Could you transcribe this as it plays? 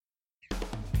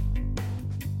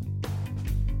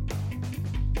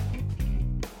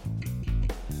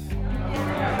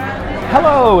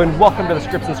Hello and welcome to the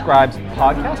Scripts and Scribes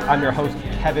podcast. I'm your host,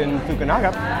 Kevin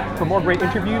Fukunaga. For more great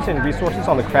interviews and resources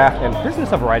on the craft and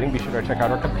business of writing, be sure to check out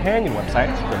our companion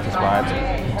website,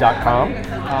 scriptsandscribes.com.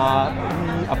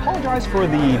 We apologize for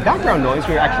the background noise.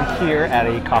 We're actually here at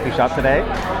a coffee shop today.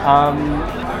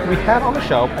 We have on the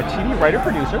show a TV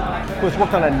writer-producer who has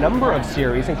worked on a number of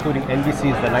series, including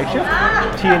NBC's The Night Shift,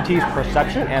 TNT's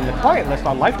Perception, and The Client List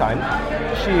on Lifetime.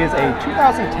 She is a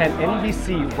 2010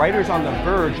 NBC Writers on the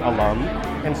Verge alum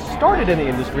and started in the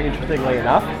industry, interestingly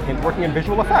enough, in working in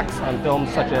visual effects on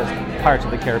films such as Pirates of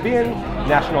the Caribbean,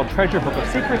 National Treasure, Book of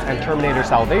Secrets, and Terminator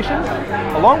Salvation.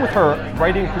 Along with her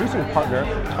writing and producing partner,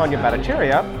 Tanya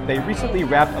Bhattacharya, they recently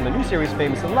wrapped on the new series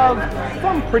Famous in Love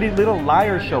from Pretty Little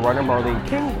Liars showrunner Marlene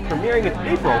King, premiering in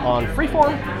April on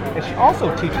Freeform, and she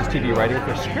also teaches TV writing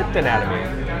for Script Anatomy.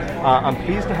 I'm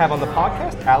pleased to have on the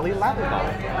podcast Ali Laventhol.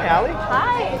 Hi, Ali.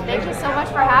 Hi, thank you so much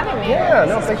for having me. Yeah,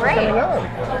 no, thanks for coming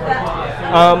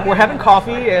on. We're having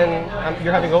coffee, and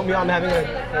you're having oatmeal. I'm having a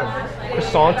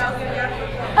croissant.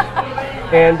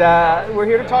 And we're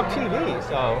here to talk TV.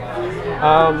 So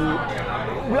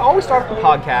we always start the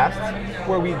podcast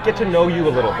where we get to know you a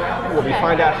little bit, where we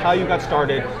find out how you got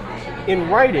started in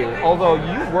writing, although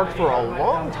you worked for a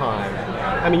long time.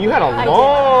 I mean, you had a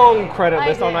long credit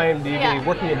list on IMDb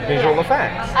working in visual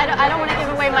effects. I don't want to give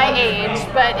away my age,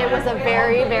 but it was a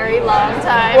very, very long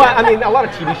time. Well, I mean, a lot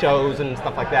of TV shows and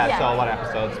stuff like that, so a lot of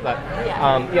episodes. But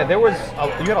there was,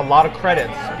 you had a lot of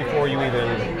credits before you even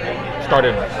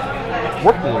started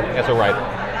working as a writer.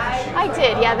 I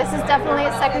did, yeah. This is definitely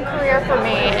a second career for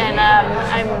me, and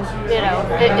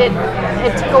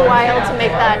it took a while to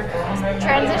make that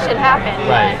transition happen.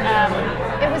 Right.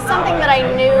 But it was something that I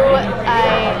knew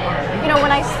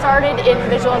when I started in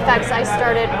visual effects, I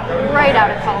started right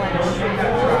out of college.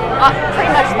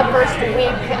 Pretty much the first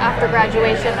week after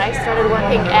graduation, I started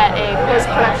working at a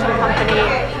post-production company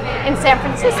in San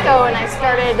Francisco, and I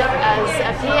started as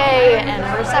a PA and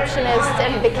a receptionist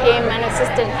and became an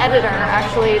assistant editor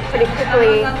actually pretty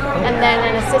quickly, and then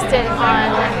an assistant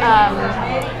on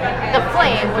The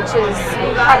Flame, which is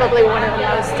probably one of the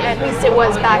most, at least it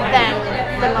was back then,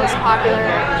 the most popular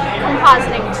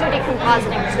 2D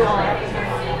compositing tool.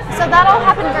 So that all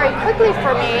happened very quickly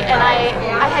for me, and I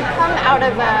had come out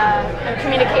of a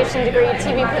communication degree,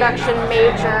 TV production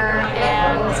major,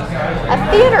 and a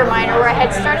theater minor where I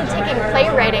had started taking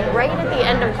playwriting right at the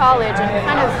end of college and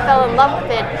kind of fell in love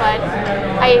with it, but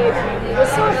I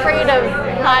was so afraid of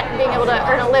not being able to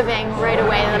earn a living right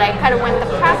away that I kind of went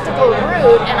the practical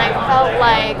route, and I felt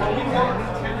like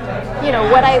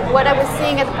what I was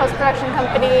seeing at the post-production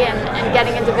company and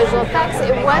getting into visual effects,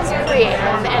 it was creative,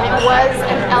 and it was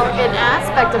an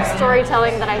aspect of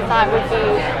storytelling that I thought would be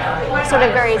sort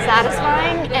of very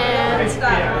satisfying, and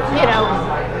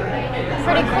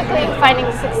pretty quickly finding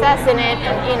success in it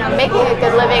and making a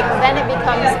good living, then it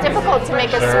becomes difficult to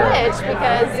make a switch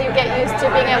because you get used to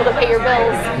being able to pay your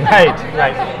bills. Right.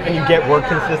 And you get work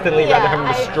consistently rather than having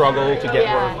to struggle to get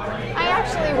work. I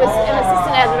actually was an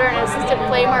assistant editor and assistant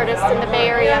flame artist in the Bay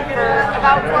Area for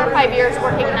about 4 or 5 years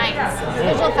working nights.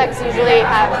 Visual effects usually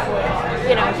have,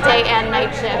 day and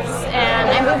night shifts, and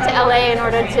I moved to LA in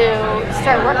order to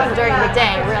start working during the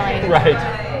day, really. Right.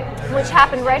 Which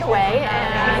happened right away,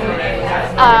 and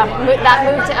that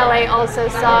move to LA also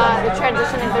saw the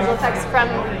transition in visual effects from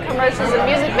commercials and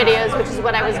music videos, which is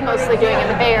what I was mostly doing in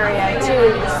the Bay Area, to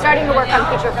starting to work on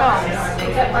feature films,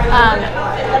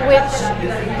 which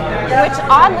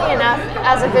oddly enough,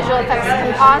 as a visual effects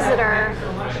compositor,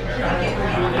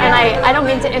 and I don't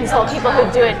mean to insult people who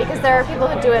do it, because there are people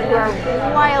who do it who are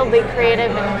wildly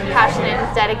creative and passionate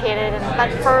and dedicated,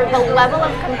 but for the level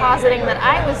of compositing that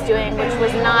I was doing, which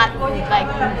was not like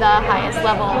the highest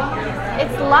level,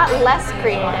 it's a lot less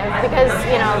creative because,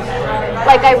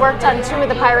 I worked on 2 of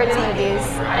the Pirates movies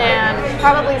and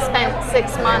probably spent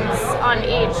 6 months on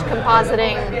each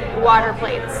compositing water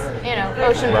plates,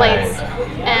 ocean plates,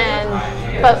 and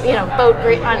on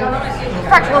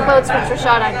fractional boats which were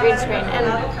shot on green screen, and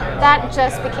that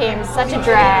just became such a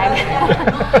drag.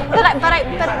 but it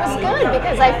was good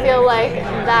because I feel like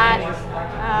that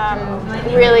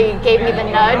really gave me the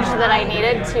nudge that I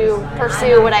needed to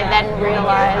pursue what I then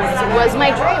realized was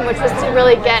my dream, which was to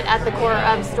really get at the core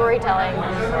of storytelling,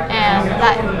 and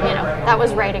that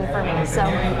was writing for me. So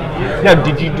now,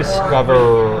 did you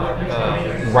discover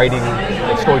writing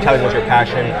and storytelling was your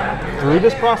passion through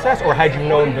this process, or had you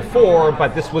known before,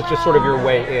 but this was just sort of your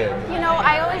way in?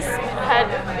 I always had,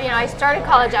 I started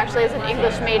college actually as an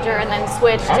English major and then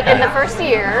switched in the first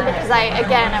year because I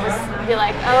was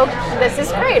like, oh, this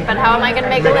is great, but how am I going to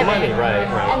make a living? Money. Right.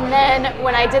 And then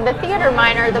when I did the theater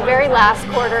minor, the very last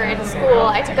quarter in school,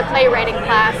 I took a playwriting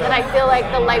class, and I feel like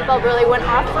the light bulb really went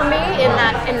off for me in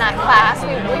that class.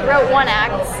 We wrote one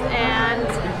act, and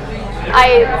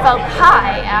I felt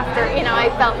high after, I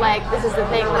felt like this is the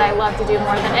thing that I love to do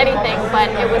more than anything,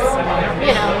 but it was,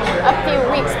 a few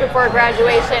weeks before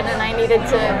graduation and I needed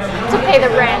to pay the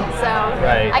rent, so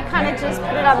I kind of just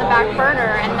put it on the back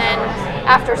burner, and then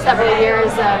after several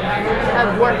years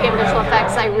of working in visual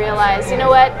effects, I realized, you know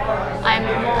what,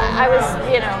 I was,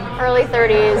 early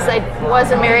 30s, I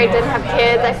wasn't married, didn't have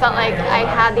kids, I felt like I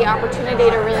had the opportunity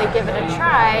to really give it a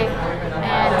try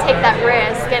and take that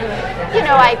risk, and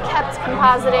I kept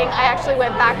compositing. I actually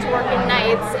went back to working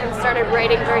nights and started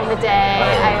writing during the day.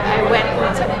 I went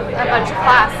and took a bunch of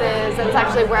classes. That's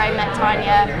actually where I met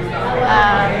Tanya.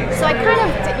 So I kind of,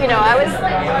 I was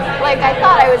like, I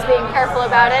thought I was being careful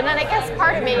about it, and I guess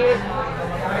part of me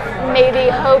maybe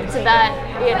hoped that,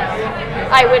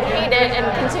 I would hate it and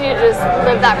continue to just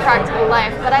live that practical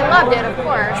life. But I loved it, of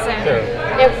course, and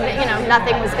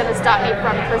nothing was going to stop me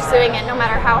from pursuing it, no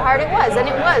matter how hard it was. And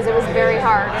it was very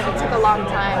hard, and it took a long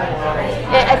time.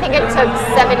 I think it took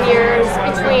 7 years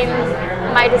between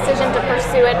my decision to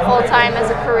pursue it full-time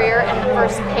as a career and the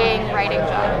first paying writing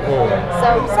job.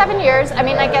 So 7 years,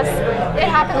 I guess it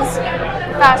happens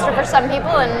faster for some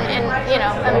people and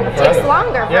it takes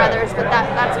longer for others, but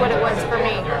that's what it was for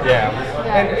me. Yeah.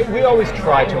 And we always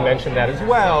try to mention that as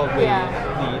well.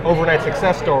 The overnight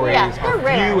success stories are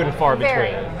few and far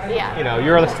between.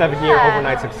 You're a 7-year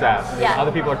overnight success.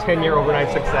 Other people are 10-year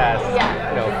overnight success.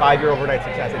 5-year overnight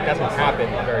success. It doesn't happen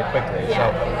very quickly.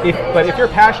 So, if you're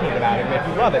passionate about it and if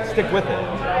you love it, stick with it.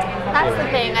 That's the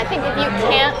thing. I think if you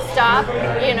can't stop,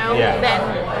 then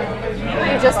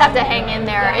you just have to hang in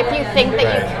there. If you think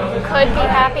that you could be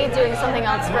happy doing something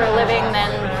else for a living,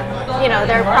 then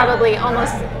there probably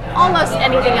almost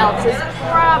anything else is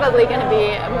probably going to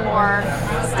be a more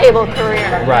stable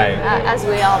career. Right. As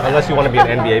we all know. Unless you want to be an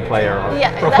NBA player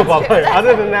or pro football player.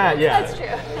 Other than that, That's true.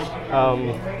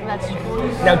 That's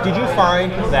true. Now, did you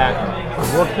find that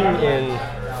working in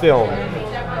film,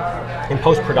 in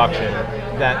post-production,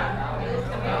 that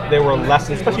there were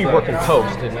lessons, especially you work in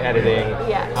post and editing,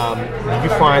 did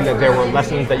you find that there were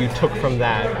lessons that you took from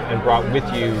that and brought with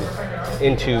you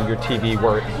into your TV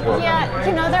work? Yeah,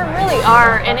 there really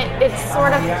are, and it's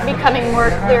sort of becoming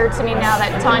more clear to me now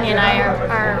that Tanya and I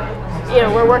are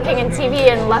we're working in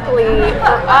TV, and luckily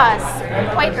for us,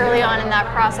 quite early on in that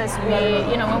process,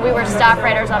 when we were staff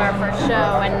writers on our first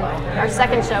show and our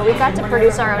second show, we got to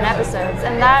produce our own episodes,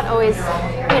 and that always,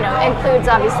 includes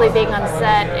obviously being on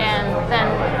set and then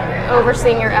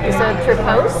overseeing your episode through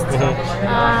post.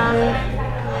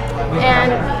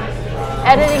 And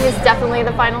editing is definitely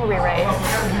the final rewrite,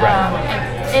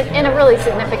 in a really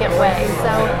significant way.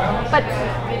 So, but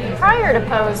prior to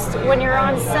post, when you're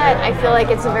on set, I feel like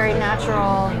it's a very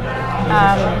natural,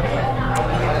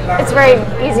 it's very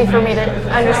easy for me to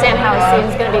understand how a scene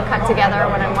is going to be cut together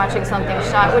when I'm watching something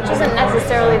shot, which isn't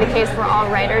necessarily the case for all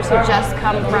writers who just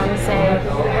come from, say,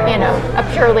 a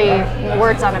purely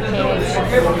words on a page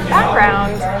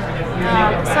background.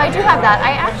 So I do have that.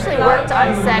 I actually worked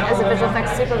on set as a visual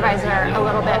effects supervisor a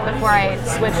little bit before I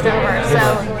switched over. So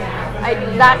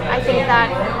I think that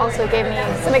also gave me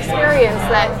some experience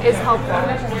that is helpful,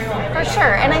 for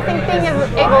sure. And I think being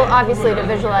able, obviously, to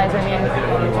visualize,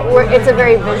 it's a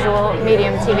very visual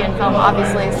medium, TV and film,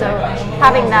 obviously. So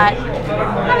having that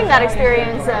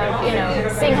experience of,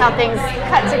 seeing how things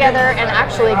cut together and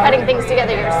actually cutting things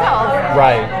together yourself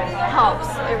helps.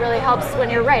 It really helps when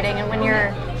you're writing and when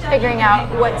you're figuring out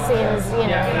what scenes,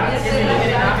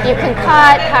 you can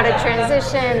cut, how to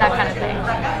transition, that kind of thing.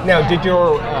 Now, did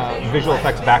your visual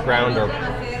effects background, or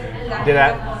did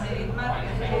that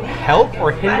help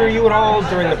or hinder you at all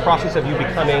during the process of you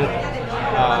becoming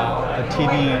a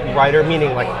TV writer,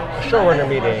 meaning like a showrunner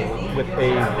meeting with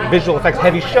a visual effects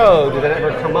heavy show? Did that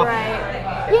ever come up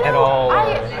at all?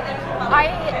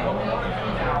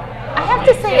 I have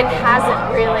to say it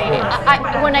hasn't really.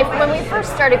 When we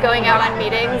first started going out on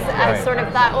meetings, I sort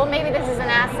of thought, well, maybe this is an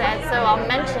asset, so I'll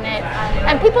mention it.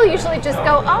 And people usually just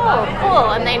go, oh,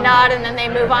 cool, and they nod and then they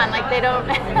move on. Like they don't,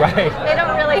 they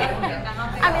don't really.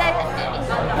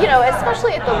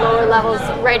 especially at the lower levels,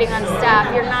 writing on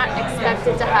staff, you're not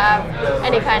expected to have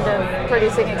any kind of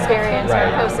producing experience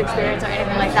or post experience or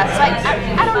anything like that. So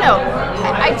I don't know.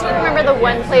 I do remember the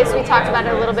one place we talked about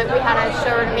it a little bit. We had a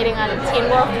showrunner meeting on Teen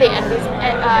Wolf, the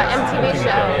MTV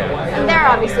show, and they're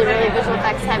obviously really visual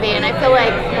effects heavy. And I feel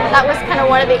like that was kind of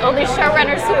one of the only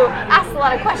showrunners who asked a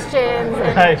lot of questions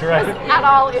and was at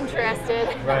all interested.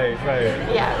 Right.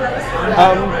 Yeah.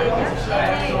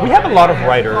 We have a lot of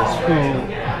writers who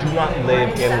do not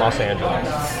live in Los Angeles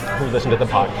who listen to the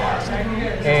podcast.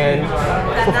 And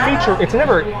for feature,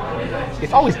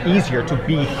 it's always easier to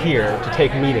be here to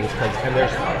take meetings, and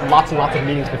there's lots and lots of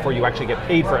meetings before you actually get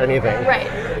paid for anything. Right.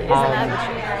 Isn't that the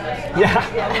truth?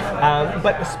 Yeah.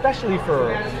 But especially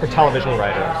for television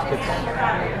writers,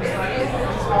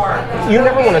 you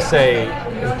never want to say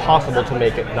impossible to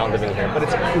make it not living here, but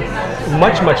it's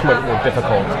much, much more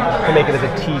difficult to make it as a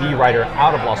TV writer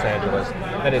out of Los Angeles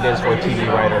than it is for a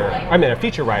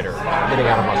feature writer living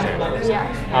out of Los Angeles. Yeah.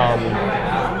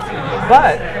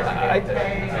 But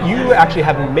you actually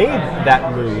have made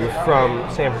that move from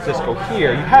San Francisco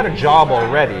here. You had a job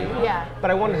already. Yeah.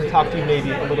 But I wanted to talk to you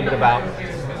maybe a little bit about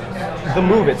the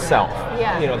move itself.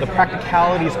 Yeah. The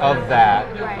practicalities of that,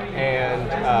 right. and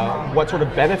what sort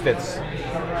of benefits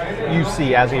you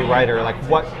see as a writer. Like,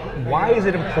 why is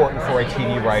it important for a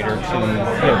TV writer to,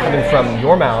 coming from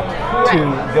your mouth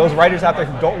to those writers out there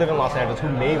who don't live in Los Angeles who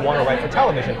may want to write for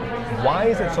television? Why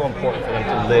is it so important for them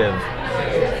to live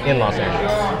in Los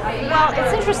Angeles? Well,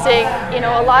 it's interesting.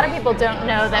 A lot of people don't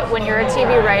know that when you're a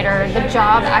TV writer, the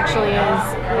job actually is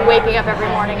waking up every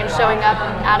morning and showing up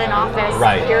at an office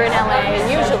here in LA.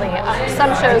 Usually,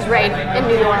 some shows write in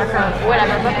New York or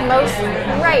whatever, but most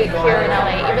write here in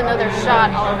LA, even though they're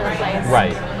shot all over the place.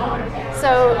 Right.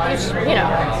 So,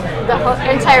 the whole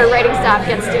entire writing staff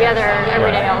gets together every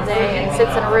day, all day, and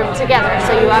sits in a room together.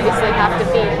 So you obviously have to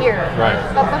be here. Right.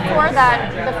 But before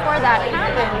that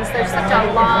happens, there's such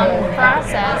a long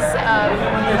process of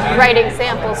writing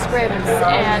sample scripts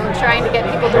and trying to get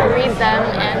people to read them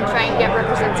and trying to get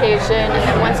representation. And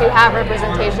then once you have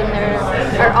representation,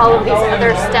 there are all of these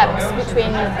other steps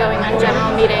between going on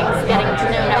general meetings, getting to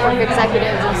know network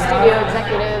executives and studio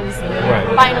executives,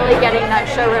 finally getting that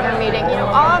showrunner meeting.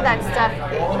 All of that stuff.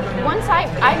 Once I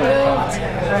moved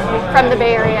from the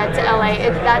Bay Area to LA,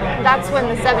 that's when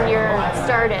the 7-year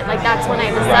started. Like, that's when I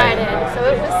decided. So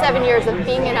it was 7 years of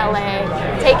being in LA,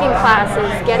 taking classes,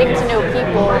 getting to know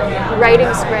people, writing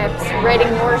scripts,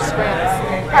 writing more scripts,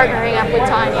 partnering up with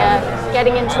Tanya,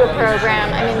 getting into a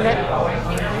program. I mean,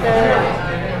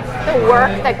 the work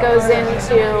that goes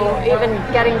into even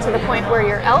getting to the point where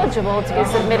you're eligible to be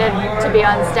submitted to be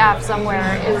on staff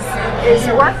somewhere is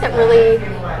work that really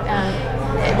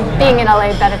being in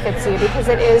LA benefits you, because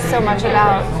it is so much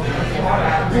about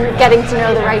getting to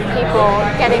know the right people,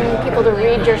 getting people to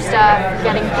read your stuff,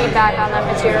 getting feedback on that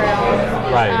material,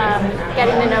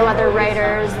 getting to know other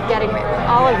writers, getting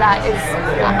all of that is.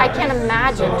 I can't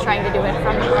imagine trying to do it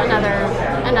from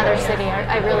another city.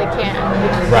 I really can't.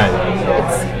 Right.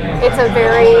 It's a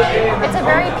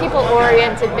very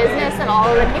people-oriented business, and all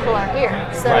of the people are here.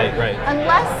 So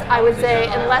unless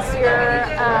you're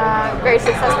a very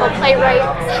successful playwright,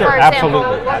 for example,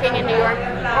 working in New York,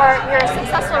 or you're a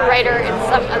successful writer in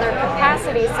some other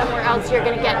capacity somewhere else, you're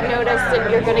going to get noticed and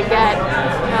you're going to get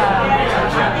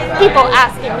people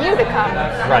asking you to come.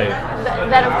 Right.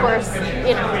 Then of course,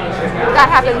 that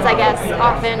happens, I guess,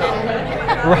 often.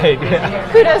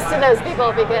 And kudos to those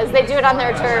people, because they do it on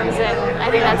their terms, and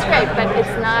I think that's great. But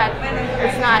it's not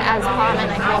as common,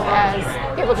 I think, as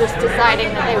people just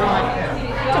deciding that they want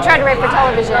to try to write for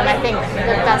television. I think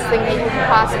the best thing that you can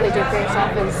possibly do for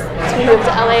yourself is to move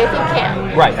to LA if you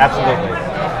can. Right, absolutely.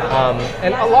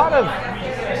 And a lot of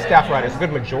staff writers, a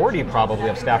good majority probably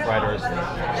of staff writers,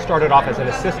 started off as an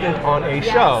assistant on a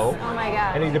show,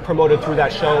 and either promoted through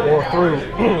that show or through,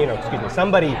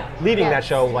 somebody leading that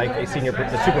show, like the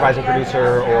supervising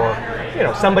producer, or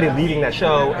somebody leading that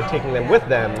show and taking them with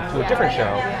them to a different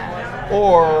show,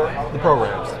 or the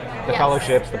programs. The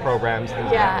fellowships, the programs, things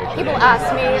of that nature. People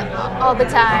ask me all the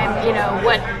time,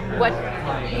 what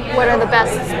are the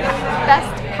best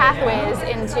pathways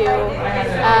into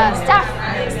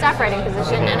staff writing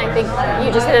position, and I think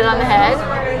you just hit it on the head.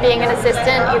 Being an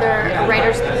assistant, either a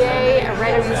writer's PA, a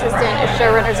writer's assistant, a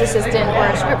showrunner's assistant, or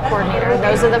a script coordinator.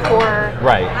 Those are the 4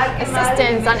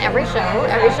 assistants on every show.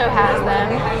 Every show has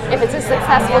them. If it's a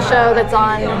successful show that's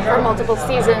on for multiple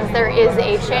seasons, there is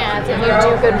a chance, if you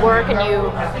do good work and you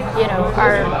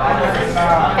are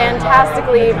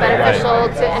fantastically beneficial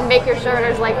and make your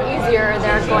showrunner's life easier,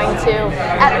 they're going to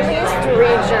at least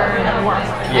read your work.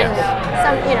 Yes.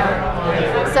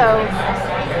 And so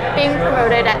being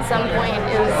promoted at some point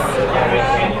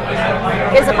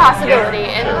is a possibility,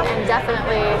 and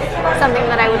definitely something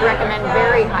that I would recommend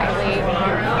very highly.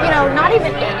 You know, not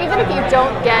even if you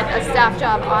don't get a staff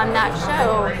job on that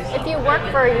show, if you work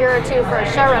for a year or two for a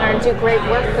showrunner and do great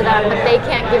work for them, but they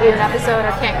can't give you an episode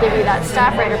or can't give you that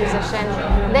staff writer position,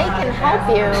 they can help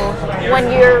you when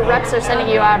your reps are sending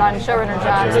you out on showrunner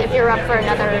jobs. If you're up for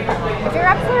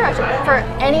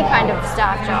any kind of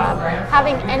staff job,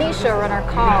 having any showrunner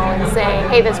call and say,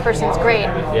 hey, this person's great,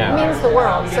 means the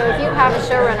world. So if you have a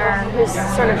showrunner who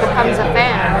sort of becomes a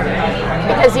fan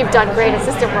because you've done great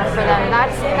assistant work for them,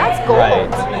 that's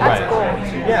gold. That's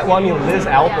gold. Yeah, well, I mean, Liz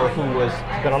Alper, who was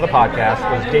been on the podcast,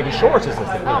 was David Shore's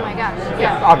assistant. Oh my gosh.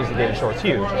 Yeah, obviously David Shore's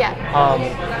huge. Yeah.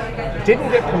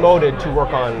 Didn't get promoted to work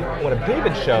on one of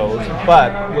David's shows,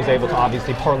 but was able to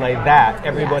obviously parlay that.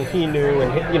 Everyone he knew,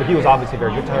 and he was obviously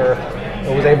very good to her,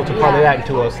 and was able to parlay that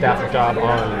into a staff job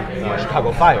on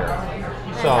Chicago Fire.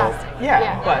 So,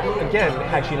 but again,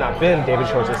 had she not been David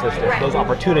Shore's assistant, those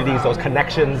opportunities, those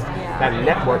connections, that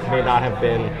network may not have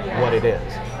been what it is.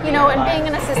 You know, and being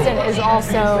an assistant is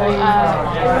also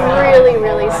a really,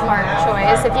 really smart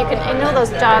choice. If you can, I know those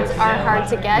jobs are hard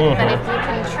to get, but if you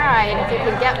can try and if you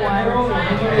can get one,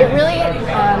 it really,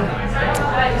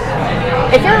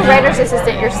 if you're a writer's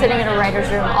assistant, you're sitting in a writer's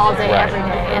room all day, every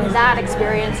day, and that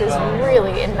experience is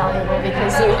really invaluable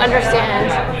because you understand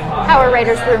how a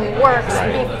writer's room works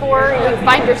before you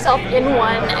find yourself in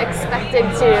one expected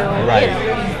to,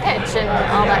 pitch and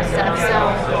all that stuff.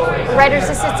 So, writer's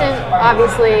assistant,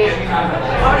 obviously,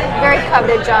 very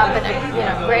coveted job, but a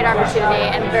great opportunity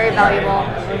and very valuable.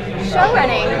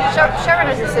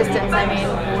 Showrunners assistants, I mean,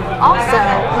 also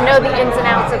know the ins and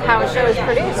outs of how a show is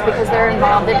produced because they're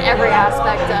involved in every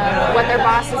aspect of what their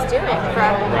boss is doing,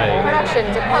 from production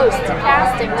to post to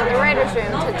casting to the writer's room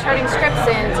to turning scripts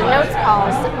in to notes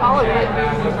calls to all of it.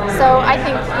 So I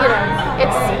think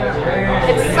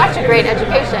it's such a great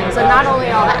education. So not only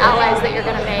all the allies that you're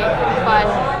going to make, but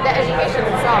the education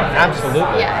itself.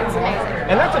 Absolutely. Yeah, it's amazing.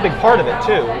 And that's a big part of it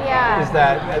too. Yeah. Is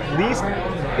that at least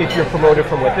if you're promoted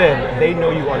from within, they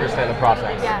know you understand the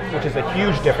process, which is a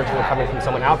huge difference when coming from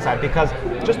someone outside. Because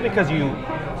just because you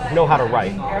know how to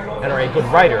write and are a good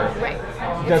writer,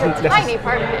 doesn't it's a tiny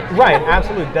part of it. Right,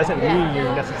 absolutely. Doesn't mean you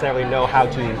necessarily know how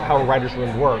a writer's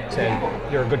room works and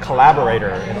you're a good collaborator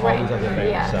and all these other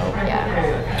things.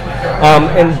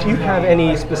 And do you have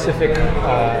any specific?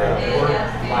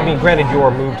 I mean, granted,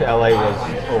 your move to LA was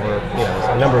over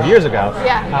a number of years ago.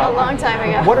 Yeah, a long time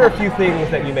ago. What are a few things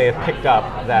that you may have picked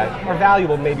up that are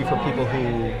valuable, maybe for people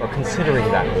who are considering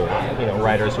that move?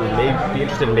 Writers who may be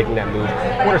interested in making that move.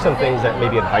 What are some things that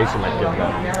maybe advice you might give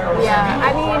them? Yeah,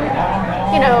 I mean,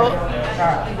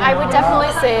 I would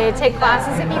definitely say take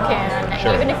classes if you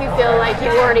can, even if you feel like you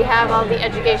already have all the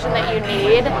education that you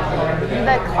need.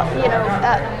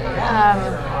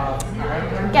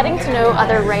 Getting to know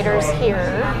other writers here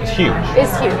is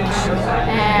huge.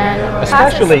 And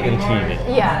especially in TV.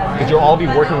 Yeah. Because you'll all be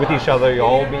working with each other, you'll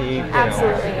all be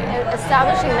Absolutely.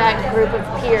 Establishing that group of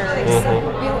peers,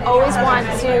 you always want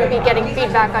to be getting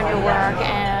feedback on your work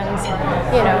and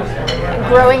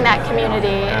growing that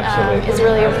community is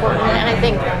really important. And I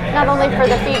think not only for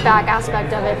the feedback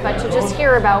aspect of it, but to just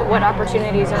hear about what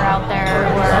opportunities are out there,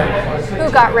 or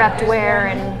who got repped where,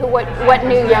 and what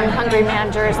new young hungry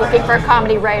manager is looking for a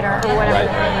comedy writer or whatever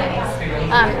that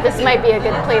is. This might be a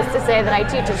good place to say that I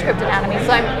teach a script anatomy,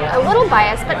 so I'm a little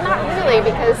biased, but not really,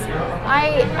 because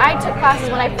I took classes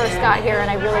when I first got here, and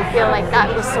I really feel like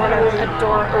that was sort of a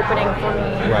door opening for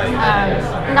me.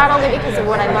 Not only because of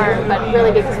what I learned, but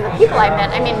really because of the people I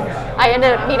met. I mean, I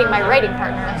ended up meeting my writing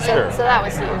partner, so that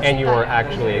was huge. And you were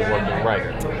actually a working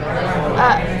writer.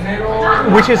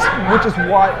 Which is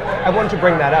why I wanted to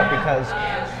bring that up, because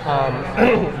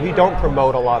we don't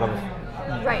promote a lot of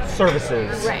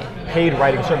services, paid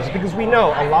writing services, because we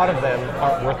know a lot of them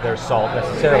aren't worth their salt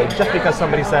necessarily. Just because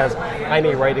somebody says, I'm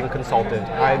a writing consultant,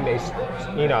 I'm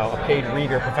a paid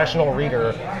reader, professional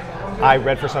reader, I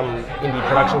read for some indie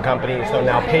production company, so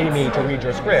now pay me to read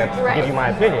your script, give you my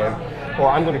opinion, or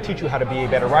I'm going to teach you how to be a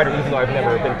better writer, even though I've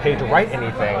never been paid to write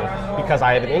anything because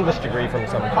I have an English degree from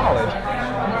some college.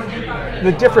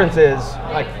 The difference is,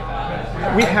 like,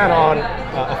 we've had on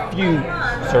a few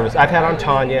services. I've had on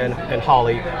Tanya and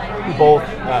Holly, who both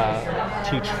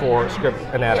teach for script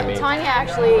anatomy. Tanya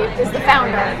actually is the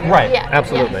founder. Right,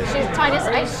 absolutely. Tanya,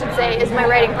 I should say, is my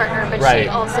writing partner, but she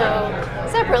also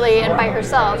separately and by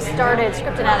herself, started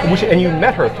Script Anatomy. And you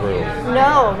met her through?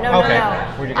 No.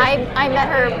 Where'd you get I met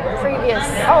her previous.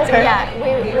 Oh, okay. Yeah,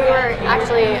 we were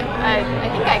actually, I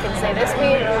think I can say this,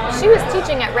 she was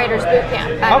teaching at Writers Boot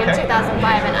Camp back in 2005,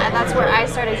 and that's where I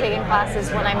started taking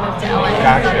classes when I moved to LA.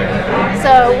 Gotcha.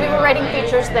 So we were writing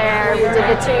features there. We did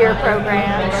the 2-year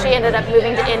program. She ended up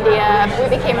moving to India. We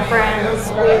became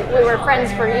friends. We were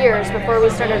friends for years before we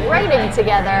started writing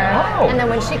together. Oh. And then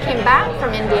when she came back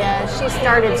from India, she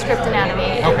started Script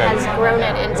Anatomy and has grown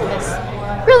it into this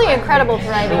really incredible,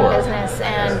 thriving business.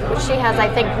 And she has,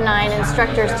 I think, 9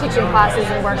 instructors teaching classes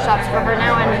and workshops for her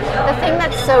now. And the thing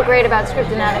that's so great about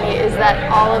Script Anatomy is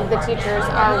that all of the teachers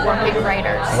are working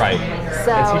writers. Right.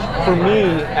 So for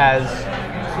me, as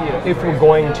if we're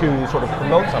going to sort of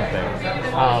promote something,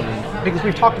 because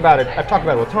we've talked about it, I've talked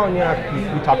about it with Tanya,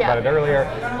 we talked about it earlier,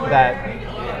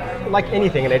 that like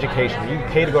anything in education, you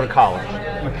pay to go to college,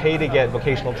 you pay to get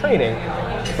vocational training,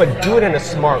 but do it in a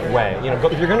smart way.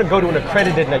 If you're going to go to an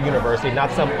accredited university,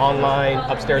 not some online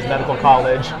upstairs medical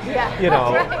college,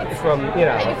 from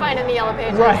that you find in the yellow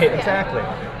pages. Right, exactly.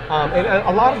 And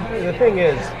a lot of the thing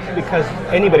is, because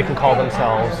anybody can call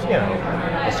themselves,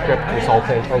 a script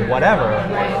consultant or whatever,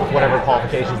 with whatever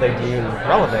qualifications they deem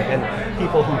relevant. And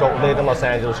people who don't live in Los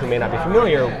Angeles, who may not be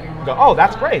familiar, go, oh,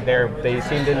 that's great. They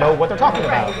seem to know what they're talking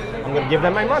about. I'm going to give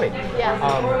them my money. Yeah.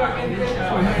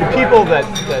 The people that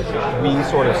we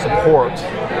sort of support,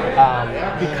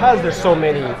 because there's so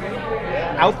many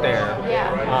out there,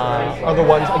 are the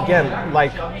ones, again,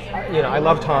 like, I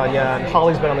love Tanya, and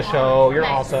Holly's been on the show, you're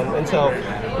awesome, and so,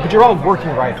 but you're all working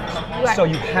writers, so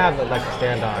you have a leg to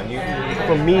stand on.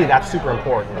 For me, that's super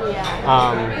important.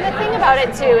 The thing about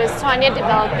it too is Tanya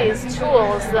developed these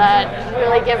tools that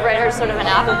really give writers sort of an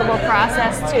applicable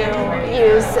process to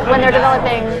use when they're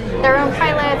developing their own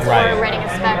pilots or writing a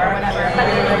spec or whatever.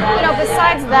 But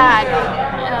besides that,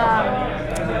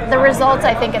 the results,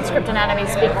 I think, at Script Anatomy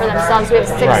speak for themselves. We have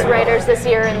 6 writers this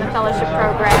year in the fellowship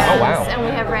programs, and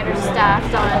we have writers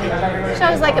staffed on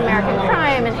shows like American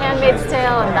Crime and Handmaid's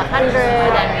Tale and The 100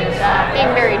 and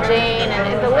Being Mary Jane,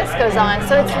 and the list goes on.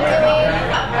 So it's really,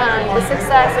 the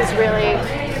success is really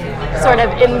sort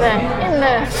of in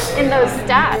those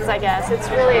stats, I guess. It's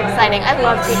really exciting. I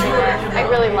love teaching there. I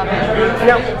really love it.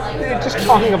 Now, just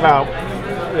talking about,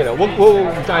 we'll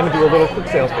dive into a little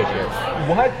quick sales pitch here.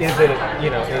 What is it,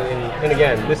 and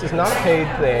again, this is not a paid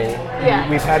thing. Yeah.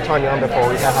 We've had Tanya on before,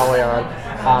 we've had Holly on.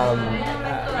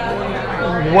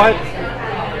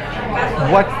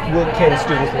 What can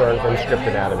students learn from Script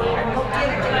Anatomy?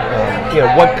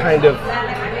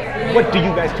 What do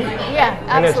you guys teach? Yeah,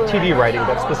 absolutely. And it's TV writing,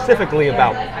 but specifically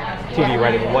about TV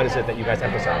writing, what is it that you guys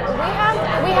emphasize?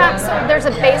 So there's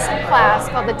a basic class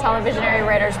called the Televisionary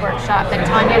Writers Workshop that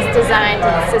Tanya's designed.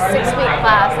 It's a 6-week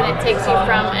class, and it takes you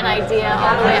from an idea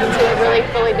all the way up to a really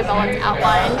fully developed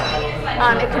outline.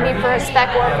 It can be for a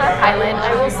spec or for a pilot.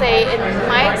 I will say, in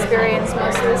my experience,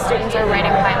 most of the students are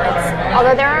writing pilots,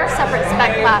 although there are separate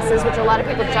spec classes, which a lot of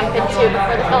people jump into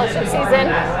before the fellowship season,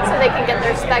 so they can get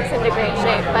their specs into great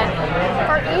shape. But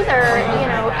for either,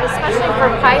 especially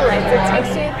for pilots, it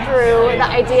takes you through the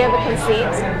idea of a conceit.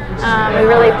 We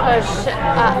really push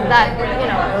that,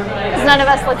 because none of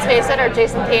us, let's face it, are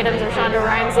Jason Katims or Shonda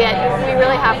Rhimes yet. We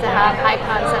really have to have high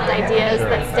concept ideas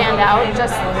that stand out.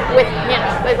 Just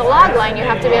with a log line, you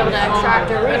have to be able to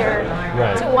attract a reader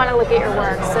to want to look at your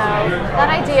work. So that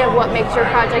idea of what makes your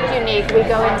project unique, we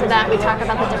go into that. We talk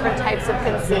about the different types of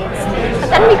conceits.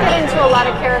 But then we get into a lot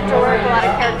of character work, a lot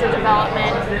of character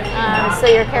development. So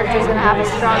your character is going to have a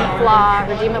strong flaw,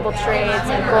 redeemable traits,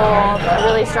 a goal, a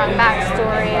really strong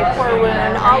backstory, poor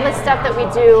wound, all this stuff that we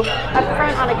do up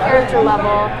front on a character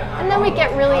level. And then we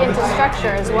get really into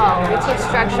structure as well. We teach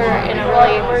structure in a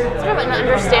really sort of an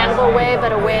understandable way,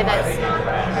 but a way that's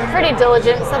pretty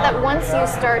diligent, so that once you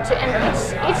start to, and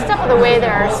each step of the way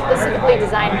there are specifically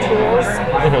designed tools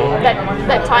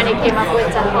that Tanya came up with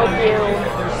to help you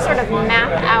sort of map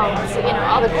out,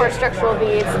 all the core structural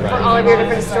beats for all of your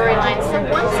different storylines. So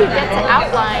once you get to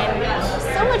outline,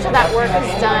 so much of that work is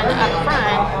done up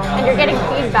front, and you're getting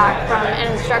feedback from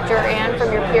an instructor and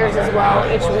from your peers as well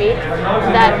each week,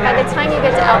 that by the time you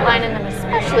get to outline, and then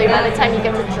especially by the time you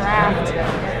get to draft,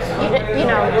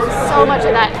 so much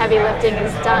of that heavy lifting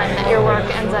is done that your work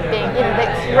ends up being,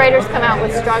 the writers come out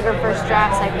with stronger first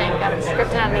drafts, I think, out of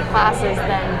Script Anatomy classes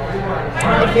than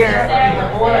if you're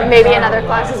maybe in other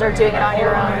classes or doing it on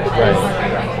your own, because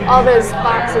all those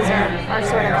boxes are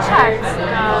sort of checked.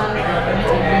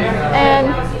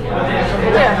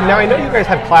 Now, I know you guys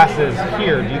have classes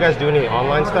here. Do you guys do any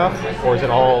online stuff, or is it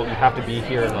all you have to be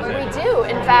here in Los Angeles? We do. do.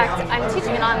 In fact, I'm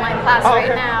teaching an online class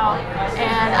right now,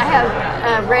 and I have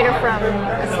a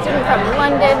student from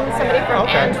London, somebody from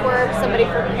Antwerp, somebody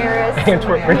from Paris.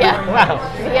 Antwerp, really? Yeah. Wow.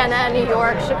 Vienna, New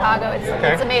York, Chicago.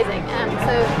 It's amazing.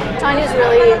 So Tanya's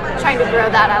really trying to grow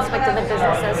that aspect of the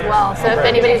business as well. So if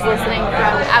anybody's listening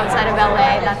from outside of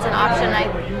LA, that's an option.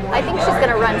 I think she's going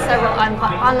to run several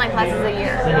online classes a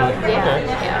year. Mm-hmm. Yeah.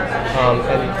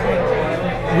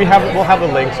 And we'll have the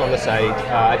links on the site.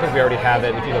 I think we already have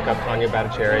it. If you look up Tanya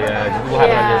Bhattacharya, we'll have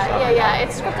it on your site. Yeah.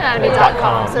 It's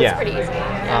scriptanatomy.com, so it's pretty easy.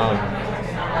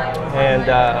 And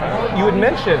you had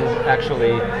mentioned,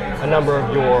 actually, a number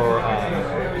of your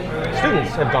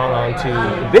students have gone on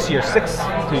to, this year, 6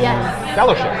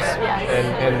 fellowships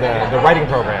and the writing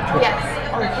programs, which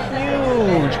are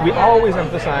huge. We always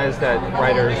emphasize that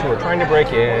writers who are trying to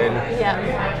break in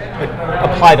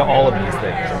apply to all of these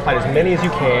things. Apply to as many as you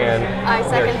can. I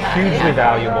second that. They're hugely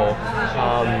valuable.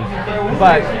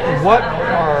 But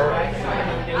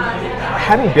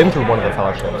having been through one of the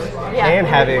fellowships and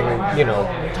having,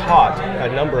 taught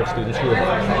a number of students who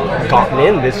have gotten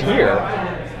in this year,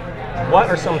 what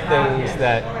are some things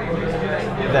that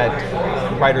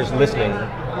writers listening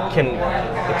can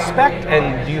expect,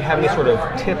 and do you have any sort of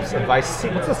tips, advice?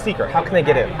 What's the secret? How can they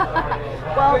get in?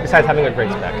 Well, besides having a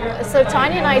great spec. So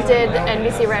Tanya and I did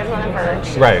NBC Writers on the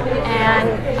Verge. Right.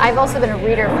 And I've also been a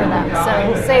reader for them.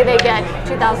 So say they get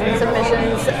 2,000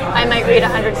 submissions, I might read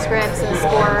 100 scripts and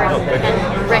score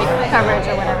and rate coverage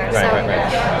or whatever. Right.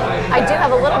 I do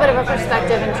have a little bit of a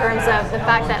perspective in terms of the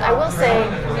fact that I will say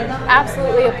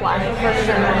absolutely apply for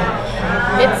sure.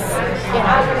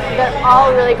 They're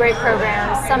all really great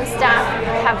programs. Some staff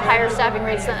have higher staffing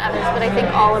rates than others, but I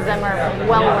think all of them are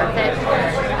well worth it.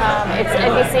 It's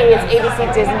NBC, it's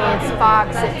ABC Disney, it's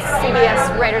Fox, it's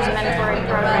CBS Writers and Mentoring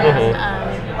Program.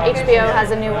 HBO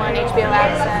has a new one, HBO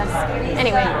Access.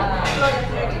 Anyway,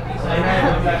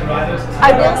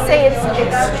 I will say it's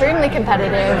extremely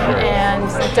competitive, and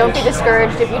don't be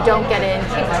discouraged if you don't get in.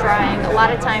 Keep trying. A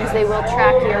lot of times they will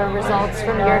track your results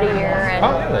from year to year, and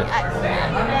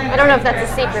I don't know if that's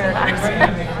a secret or not,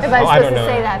 if I'm supposed to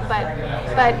say that,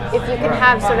 but if you can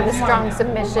have sort of a strong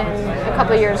submission a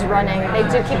couple years running, they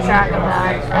do keep track of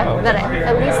that,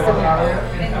 at least in the one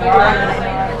that I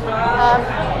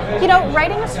know.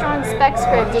 Writing a strong spec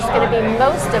script is going to be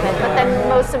most of it, but then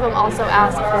most of them also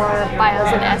ask for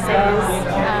bios and essays.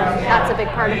 That's a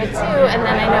big part of it too. And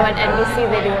then I know at NBC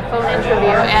they do a phone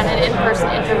interview and an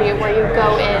in-person interview where you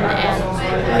go in and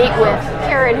meet with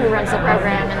Karen, who runs the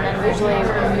program, and then usually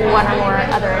one or more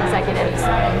other executives.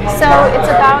 So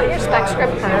it's about your spec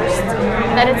script first,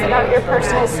 then it's about your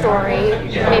personal story,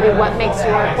 maybe what makes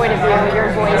your point of view,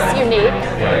 your voice unique,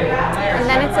 and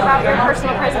then it's about your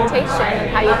personal presentation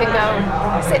and how you can go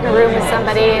sit in a room with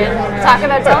somebody and talk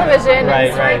about television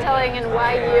and storytelling and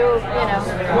why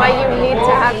you need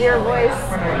to have your voice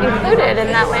included in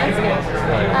that landscape.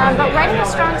 But writing a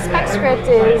strong spec script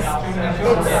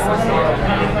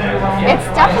it's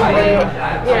definitely,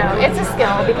 it's a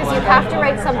skill because you have to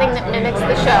write something that mimics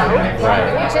the show,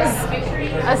 which is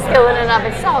a skill in and of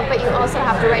itself, but you also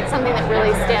have to write something that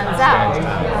really stands out.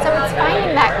 So it's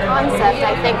finding that concept,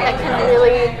 I think, that can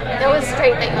really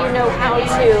illustrate that you know how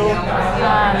to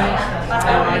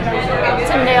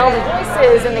nail the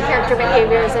voices and the character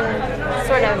behaviors and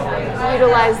sort of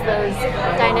utilize those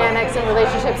dynamics and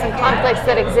relationships and conflicts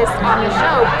that exist on the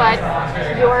show, but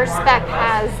your spec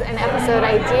has an episode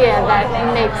idea that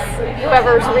makes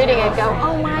whoever's reading it go,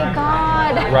 oh my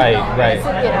God. Right.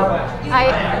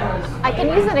 I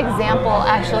can use an example,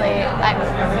 actually.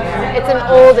 It's an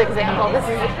old example. This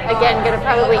is, again, going to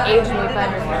probably age me,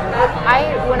 but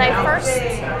when I first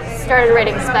started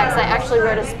writing specs, I actually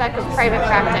wrote a spec of Private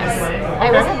Practice.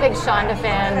 I was a big Shonda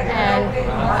fan, and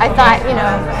I thought,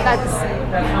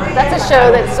 that's a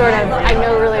show that sort of I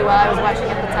know really well. I was watching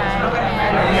at the time.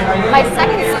 And my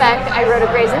second spec, I wrote a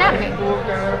Grey's Anatomy.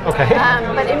 Okay.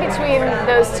 But in between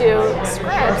those two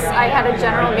scripts, I had a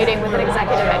general meeting with an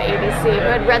executive at ABC who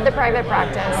had read the Private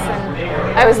Practice, and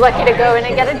I was lucky to go in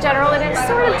and get a general, and it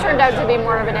sort of turned out to be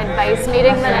more of an advice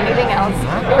meeting than anything else.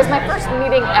 It was my first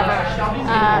meeting ever.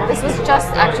 This was just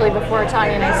actually before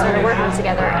Tanya and I started working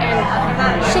together, and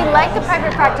she liked the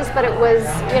Private Practice, but it was,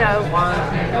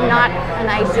 not an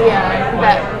idea.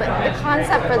 The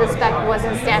concept for the spec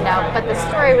wasn't stand out, but the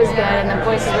story was good, and the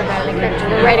voices were good,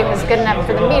 and the writing was good enough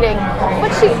for the meeting.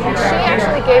 But she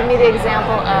actually gave me the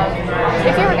example of,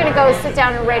 if you were going to go sit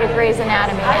down and write a Grey's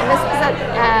Anatomy, and this was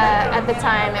at the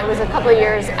time, it was a couple of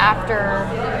years after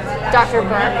Dr.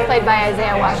 Burke, played by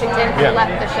Isaiah Washington, had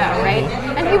left the show, right?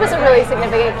 And he was a really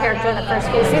significant character in the first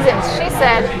few seasons. She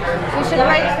said, you should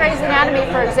write Grey's Anatomy,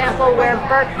 for example, where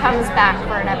Burke comes back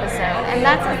for an episode. And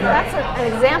that's an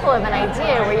example of an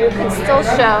idea where you could still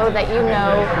show that you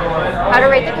know how to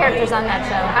write the characters on that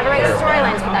show, how to write the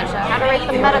storylines for that show, how to write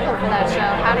the medical for that show,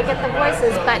 how to get the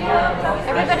voices, but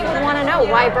everybody would want to know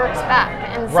why Burke's back.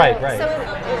 And so, so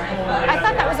I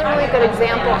thought that was a really good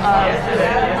example of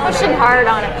pushing hard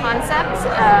on a concept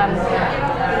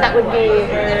that would be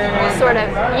sort of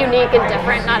unique and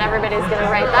different. Not everybody's going to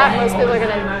write that. Most people are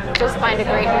going to just find a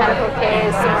great medical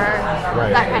case or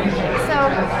that kind of thing. So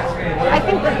I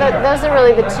think that those are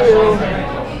really the two,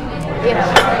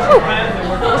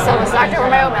 just almost knocked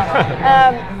over my own milk.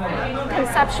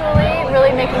 Conceptually,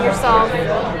 really making yourself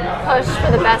push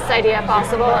for the best idea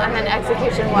possible, and then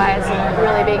execution-wise,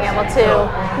 really being able to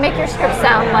make your script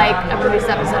sound like a produced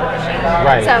episode of the show.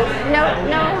 Right. So no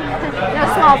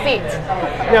small feat.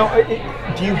 Now,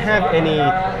 do you have any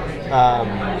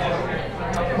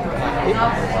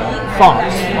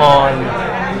thoughts on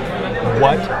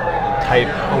what type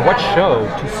or what show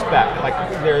to spec? Like,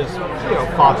 there's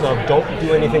thoughts of don't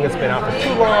do anything that's been out for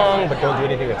too long, but don't do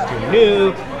anything that's too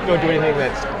new. Don't do anything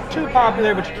that's too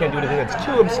popular, but you can't do anything that's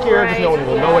too obscure because no one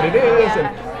will know what it is.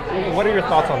 And what are your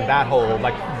thoughts on that whole,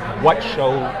 like, what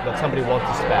show that somebody wants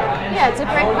to spec? Yeah, it's a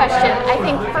great question. I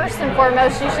think first and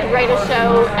foremost, you should write a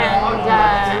show, and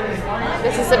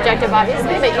this is subjective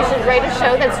obviously, but you should write a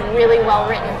show that's really well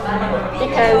written,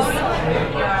 because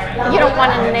you don't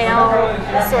want to nail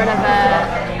sort of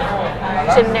a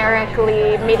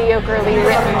generically, mediocrely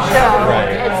written show.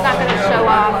 Right. It's not going to show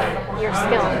off your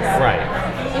skills. Right.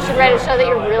 You should write a show that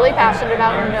you're really passionate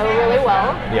about and know really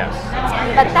well. Yes.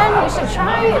 But then you should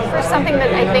try for something that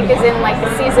I think is in like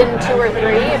season 2 or 3,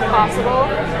 if possible.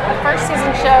 The first season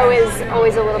show is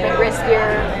always a little bit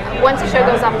riskier. Once a show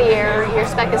goes off the air, your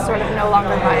spec is sort of no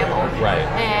longer viable. Right.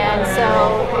 And so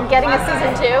getting a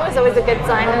season 2 is always a good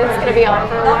sign that it's going to be on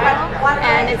for a while.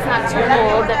 And it's not too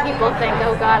old that people think,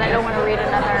 oh God, I don't want to read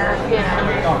another,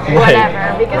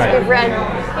 whatever. Because we've read.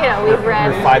 Your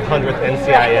 500th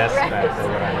NCIS right. or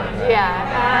whatever. Yeah.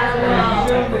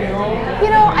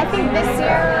 I think this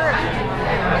year,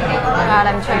 God,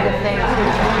 I'm trying to think.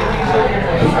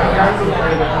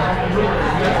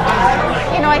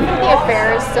 I think The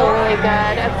Affair is still really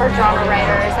good for drama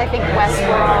writers. I think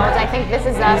Westworld. I think This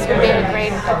Is Us would be a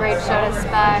great show to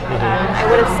spec. I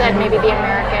would have said maybe The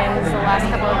Americans the last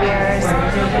couple of years.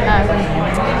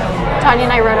 Tanya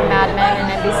and I wrote a Mad Men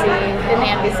in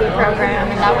the NBC program,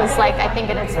 and that was I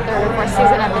think in its 3rd or 4th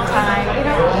season at the time.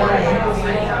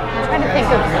 I'm trying to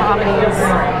think of comedies.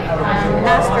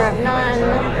 Master of None.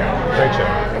 Great show.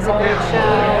 Is a great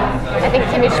show. I think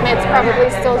Kimmy Schmidt's probably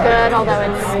still good, although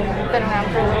it's been around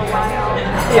for a little while.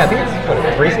 Yeah, I think it's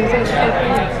 3 seasons.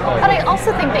 But I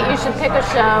also think that you should pick a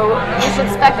show, you should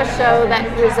spec a show that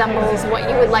resembles what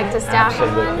you would like to staff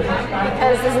on,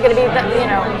 because this is going to be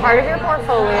part of your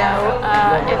portfolio.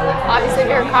 Obviously,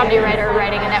 if you're a comedy writer,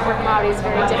 writing a network comedy is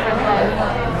very different than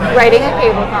writing a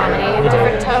cable comedy,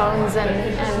 different tones and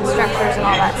structures and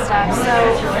all that stuff. So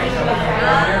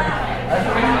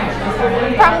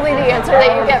probably the answer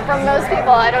that you get from most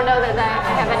people. I don't know that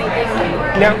I have anything.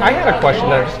 Now, I had a question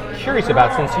that I was curious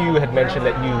about, since you had mentioned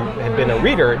that you had been a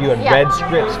reader, you had read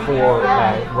scripts for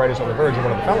Writers on the Verge in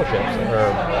one of the fellowships,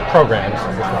 or programs.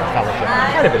 It's not a fellowship.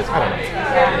 Kind of it is, I don't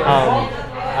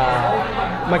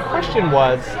know. My question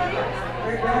was,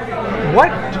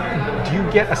 what do you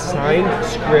get assigned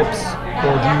scripts,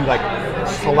 or do you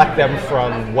select them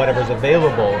from whatever's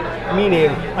available?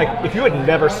 Meaning, if you had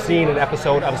never seen an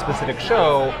episode of a specific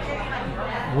show,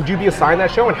 would you be assigned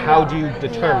that show, and how do you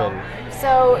determine? No.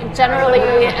 So generally,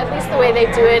 at least the way they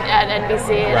do it at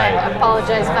NBC, and I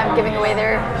apologize if I'm giving away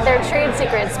their trade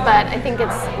secrets, but I think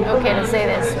it's okay to say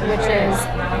this, which is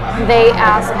they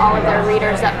ask all of their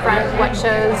readers up front what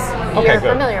shows you're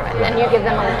familiar with, and you give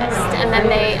them a list, and then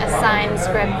they assign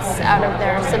scripts out of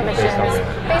their submissions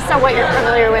based on what you're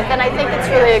familiar with. And I think it's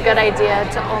really a good idea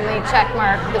to only check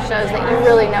mark the shows that you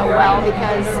really know well,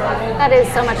 because that is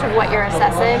so much of what you're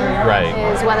assessing,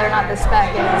 is whether or not the spec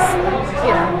is,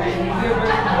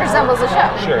 resembles a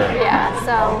show. Sure. Yeah.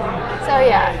 So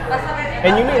yeah.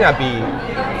 And you may not be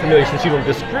familiar since you don't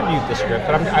distribute the script,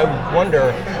 but I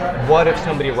wonder, what if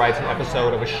somebody writes an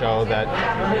episode of a show that,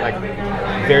 like,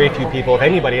 very few people, if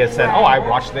anybody, has said, "Oh, I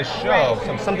watched this show,"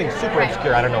 something super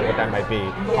obscure. I don't know what that might be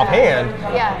offhand.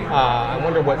 Yeah. I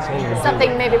wonder what someone would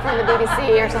something do. maybe from the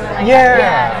BBC or something like that.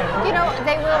 Yeah. You know,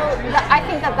 they will. I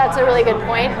think that's a really good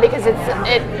point, because it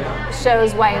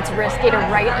shows why it's risky to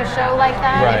write a show like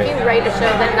that. Right. If you write a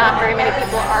show that not very many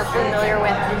people are familiar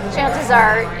with, chances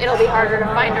are it'll be harder to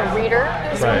find a reader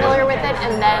who's familiar with it,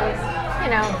 and then, you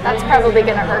know, that's probably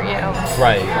going to hurt you.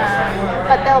 Right.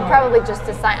 But they'll probably just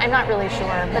assign, I'm not really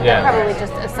sure, but they'll probably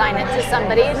just assign it to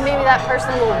somebody, and maybe that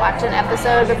person will watch an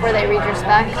episode before they read your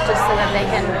spec, just so that they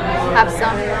can have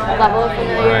some level of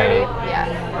familiarity. Right. Yeah.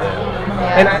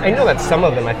 And I know that some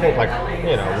of them, I think, like,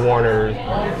 you know, Warner, you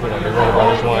know, the Warner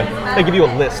Brothers one, they give you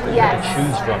a list that you have to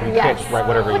choose from. You can't just write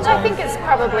whatever you want. Which I think is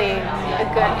probably a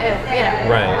good, you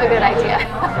know, a good idea.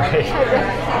 Right.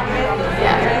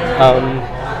 Yeah.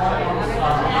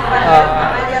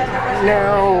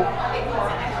 Now,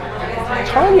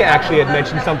 Tanya actually had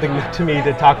mentioned something to me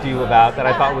to talk to you about that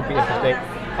I thought would be interesting.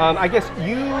 I guess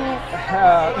you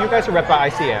guys are rep by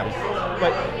ICM,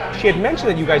 but she had mentioned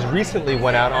that you guys recently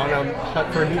went out on a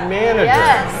hunt for a new manager.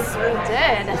 Yes, we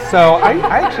did. So I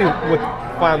actually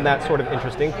found that sort of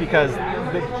interesting, because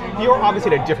you're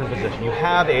obviously in a different position. You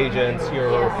have agents,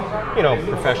 you're, you know,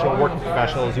 working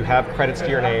professionals, you have credits to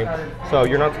your name, so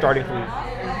you're not starting from,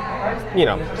 you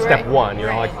know, step one.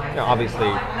 You're like, you know,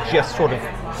 obviously just sort of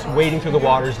wading through the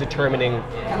waters, determining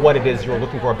what it is you're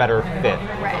looking for, a better fit.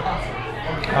 Right.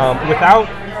 Without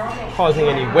causing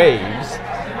any waves,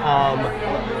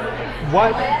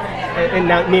 what, and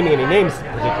not naming any names in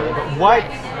particular, but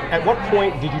at what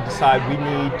point did you decide we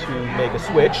need to make a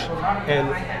switch? And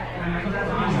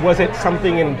was it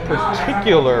something in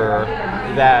particular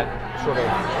that sort of,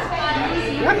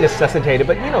 not necessitated,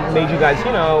 but, you know, made you guys,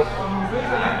 you know,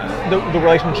 the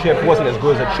relationship wasn't as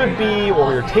good as it should be,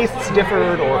 or your tastes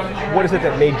differed, or what is it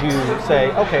that made you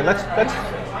say, okay, let's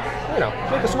you know,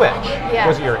 make a switch? Yeah.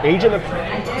 Was it your agent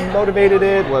that motivated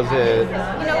it? Was it?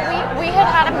 You know, we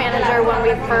had a manager when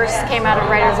we first came out of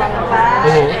Writers on the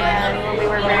Bench, and when we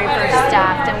were very first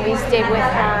staffed, and we stayed with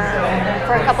her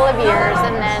for a couple of years,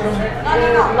 and then we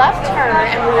left her,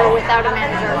 and we were without a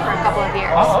manager for a couple of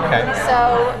years. Oh, okay.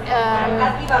 So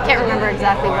I can't remember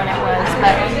exactly when it was,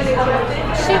 but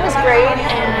she was great,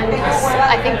 and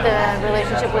I think the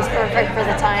relationship was perfect for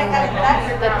the time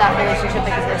that relationship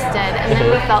existed. And then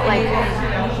we felt like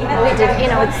we did, you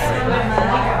know, it's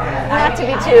not to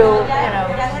be too, you know,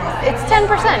 it's 10%,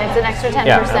 it's an extra 10%,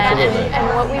 and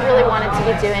what we really wanted to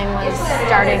be doing was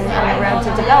starting on the road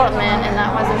to development, and that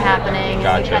wasn't happening.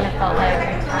 Gotcha. We kind of felt like,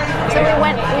 so we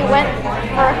went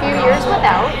for a few years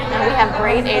without, and we have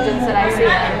great agents at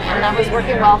ICM, and that was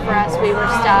working well for us. We were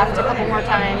staffed a couple more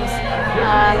times,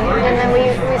 and then we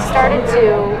started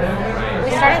to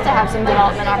have some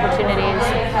development opportunities,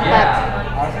 but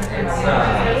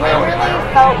we really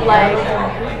felt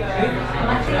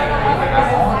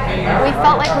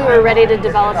like we were ready to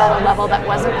develop at a level that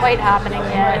wasn't quite happening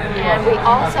yet, and we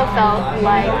also felt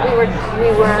like we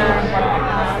were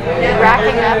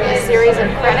racking up a series of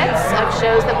credits of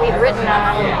shows that we'd written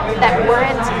on that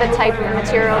weren't the type of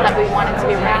material that we wanted to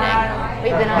be writing.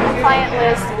 We've been on the client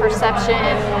list,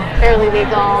 Perception, Fairly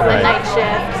Legal, The Night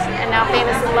Shift, and now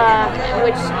Famous in Love,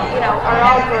 which, you know, are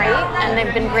all great, and they've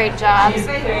been great jobs,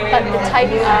 but the type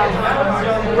of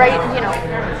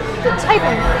the type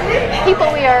of people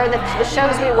we are, the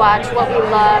shows we watch, what we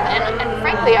love, and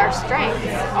frankly our strengths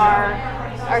are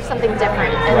something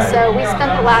different. And so we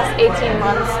spent the last 18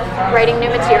 months writing new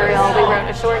material. We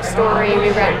wrote a short story, we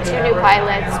wrote 2 new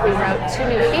pilots, we wrote 2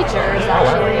 new features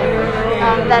actually,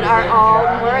 that are all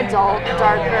more adult,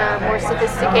 darker, more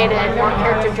sophisticated, more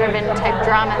character-driven type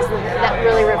dramas that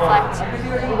really reflect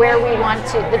where we want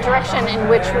to, the direction in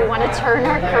which we want to turn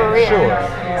our career. Sure.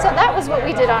 So that was what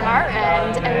we did on our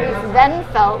end, and we then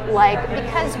felt like,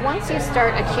 because once you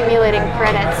start accumulating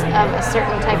credits of a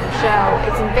certain type of show,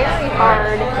 it's very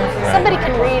hard. Somebody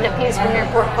can read a piece from your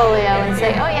portfolio and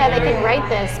say, oh yeah, they can write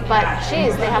this, but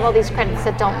geez, they have all these credits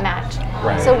that don't match.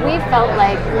 Right. So we felt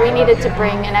like we needed to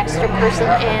bring an extra person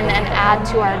in and add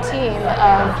to our team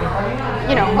of,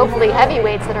 you know, hopefully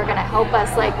heavyweights that are going to help us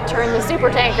like turn the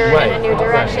super tanker in a new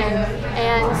direction.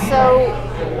 And so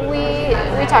we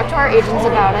talked to our agents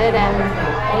about it,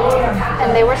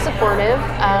 and they were supportive.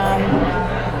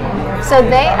 So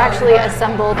they actually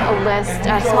assembled a list,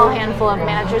 a small handful of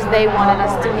managers they wanted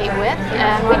us to meet with,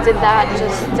 and we did that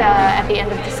just at the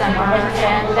end of December.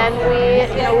 And then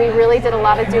we really did a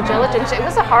lot of due diligence. It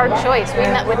was a hard choice. We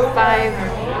met with 5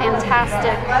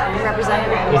 fantastic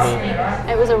representatives.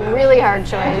 It was a really hard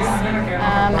choice.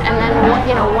 And then,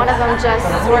 one of them just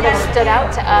sort of stood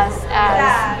out to us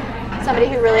as somebody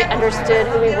who really understood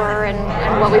who we were and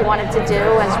what we wanted to do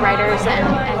as writers, and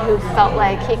who felt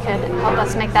like he could help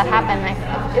us make that happen.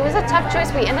 It was a tough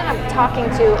choice. We ended up talking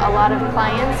to a lot of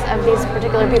clients of these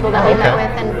particular people that we met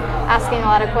with and asking a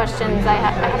lot of questions. I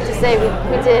have to say,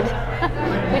 we did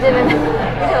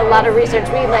a lot of research.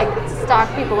 We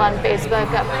stalked people on Facebook,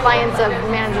 clients of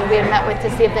managers we had met with, to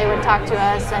see if they would talk to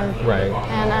us. And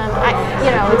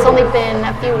it's only been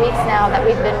a few weeks now that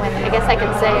we've been with. I guess I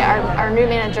can say our new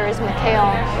manager is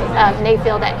Mikhail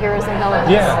Mayfield at Heroes and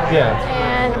Villains. Yeah.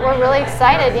 And we're really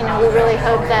excited. We really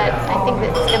hope that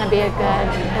it's going to be a good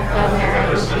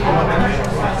marriage.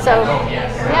 So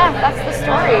that's the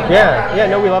story. Yeah.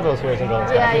 No, we love those Heroes and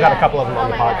Villains. Yeah, We've got a couple of them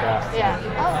on the podcast. God. Yeah.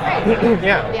 Oh, great.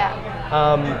 Yeah.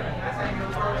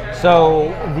 So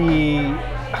the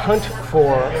hunt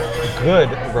for good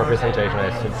representation, I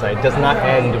should say, does not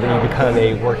end when you become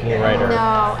a working writer. No,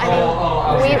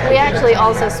 I mean, we actually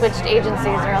also switched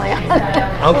agencies early on.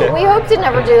 Okay. We hope to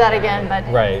never do that again, but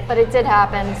Right. but it did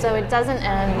happen. So it doesn't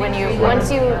end once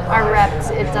you are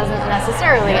repped. It doesn't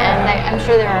necessarily end. I'm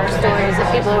sure there are stories of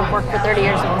people who've worked for 30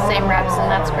 years with the same reps, and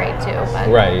that's great too. But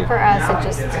for us,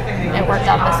 it worked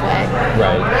out this way.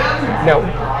 Right. Now,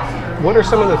 what are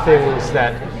some of the things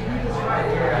that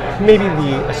maybe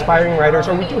the aspiring writers,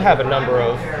 or we do have a number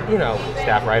of,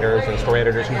 staff writers and story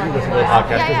editors who do listen to the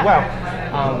podcast as well.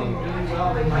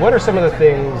 What are some of the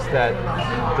things that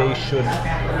they should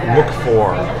look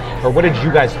for, or what did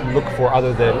you guys look for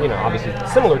other than, obviously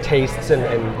similar tastes and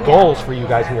goals for you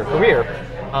guys in your career,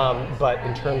 but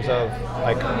in terms of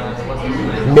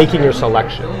making your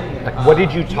selection, what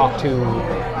did you talk to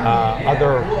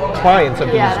other clients of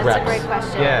these reps? That's a great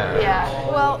question. Yeah.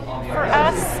 Well, for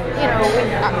us,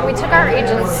 we took our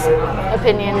agent's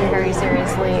opinion very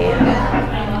seriously,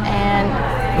 and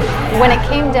when it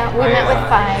came down, we met with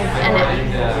 5, and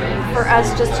for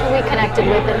us, just who we connected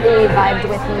with and who we vibed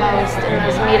with most in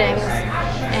those meetings,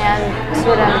 and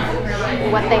sort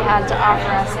of what they had to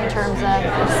offer us in terms of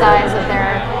the size of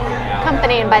their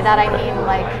company, and by that I mean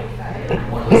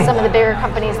some of the bigger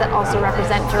companies that also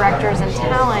represent directors and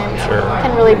talent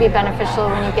can really be beneficial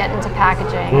when you get into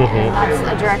packaging. And that's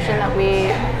a direction that we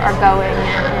are going.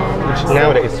 Which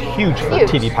nowadays is huge for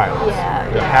TV pilots.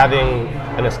 Having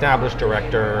an established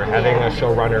director, having a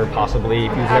showrunner, possibly,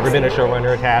 if you've never been a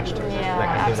showrunner attached, that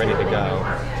kind of thing ready to go.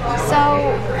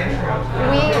 So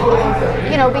we,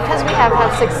 because we have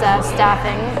had success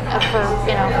staffing for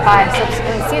 5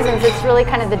 subsequent seasons, it's really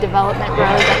kind of the development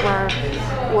road that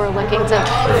we're looking to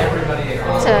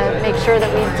make sure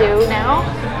that we do now.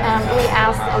 We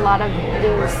asked a lot of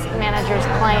these managers'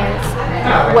 clients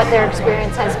what their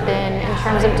experience has been in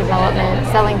terms of development,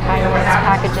 selling pilots,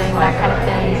 packaging, that kind of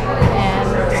thing. And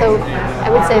so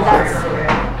I would say that's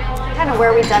kind of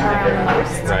where we dug around the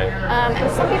most. Right.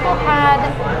 And some people had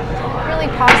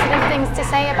really positive things to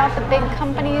say about the big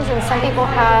companies, and some people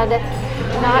had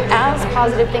not as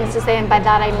positive things to say, and by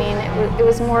that I mean it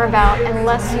was more about,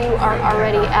 unless you are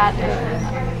already at,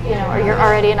 or you're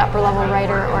already an upper level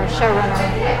writer or a showrunner,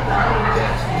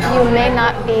 you may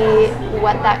not be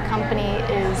what that company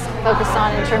is focused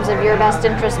on in terms of your best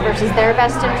interest versus their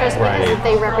best interest, because if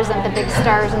they represent the big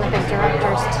stars and the big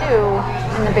directors too,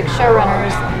 and the big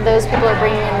showrunners, those people are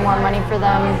bringing in more money for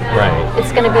them.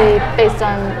 It's going to be based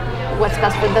on what's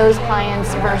best for those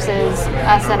clients versus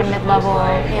us at a mid-level.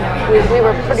 We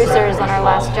were producers on our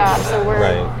last job, so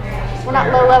we're not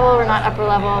low level, we're not upper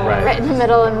level, we're right in the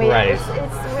middle, and it's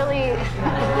really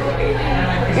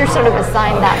you're sort of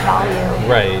assigned that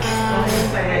value.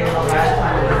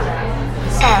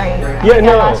 Sorry. I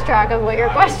lost track of what your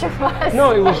question was.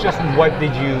 No, it was just what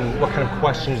kind of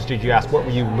questions did you ask? What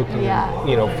were you looking,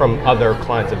 from other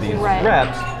clients of these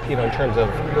reps, in terms of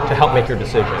to help make your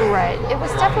decision? Right. It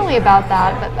was definitely about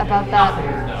that, but about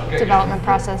that development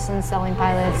process and selling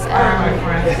pilots.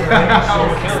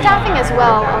 Staffing as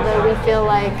well, although we feel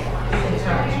like,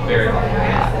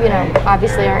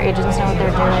 obviously our agents know what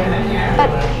they're doing.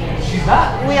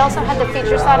 But we also had the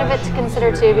feature side of it to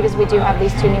consider too, because we do have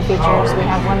these 2 new features. We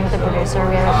have one with a producer,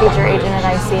 we have a feature agent at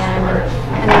ICM,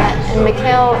 and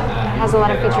Mikhail has a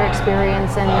lot of feature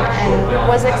experience and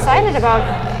was excited about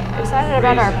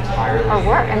our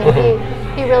work. I mean,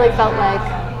 he really felt like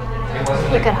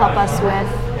he could help us with,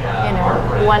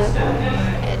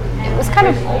 it was kind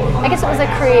of, I guess it was a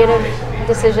creative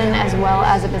decision as well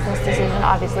as a business decision,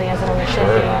 obviously, as it always should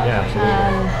be.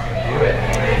 But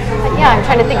I'm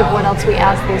trying to think of what else we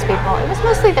asked these people. It was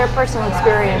mostly their personal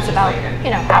experience about,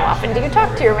 how often do you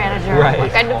talk to your manager?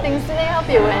 What kind of things do they help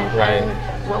you with? And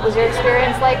what was your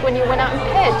experience like when you went out and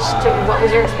pitched? What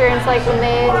was your experience like when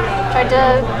they tried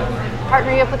to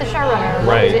partner you up with a showrunner?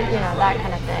 Right. That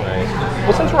kind of thing. Right.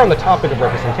 Well, since we're on the topic of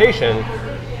representation,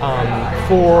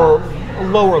 for a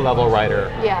lower level writer,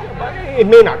 it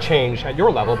may not change at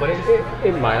your level, but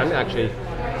it might. I'm actually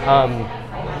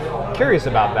curious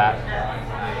about that.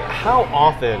 How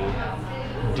often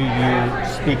do you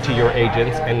speak to your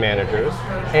agents and managers,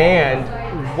 and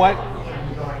what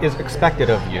is expected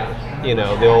of you?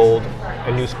 The old,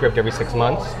 a new script every 6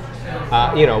 months.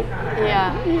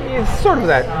 It's sort of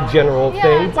that general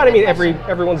thing. But I mean,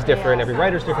 everyone's different. Every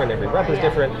writer's different. Every rep is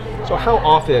different. So how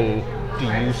often do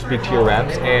you speak to your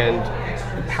reps, and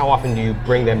how often do you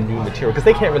bring them new material? Because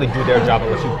they can't really do their job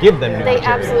unless you give them new material. They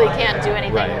absolutely can't do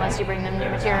anything unless you bring them new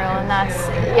material, and that's,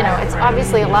 it's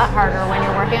obviously a lot harder when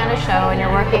you're working on a show and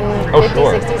you're working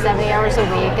 50, 60, 70 hours a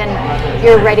week and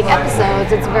you're writing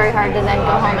episodes. It's very hard to then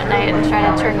go home at night and try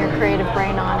to turn your creative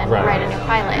brain on and write a new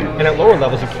pilot. And at lower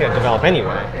levels, you can't develop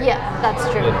anyway. Yeah, that's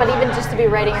true. But even just to be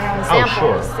writing your own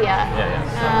samples.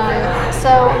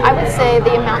 So I would say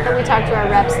the amount that we talk to our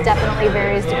reps definitely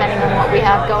varies depending on what we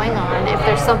have going on. If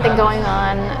there's something going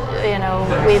on,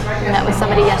 we met with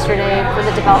somebody yesterday for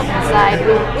the development side.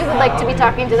 We would like to be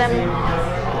talking to them,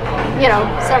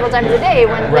 several times a day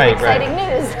when exciting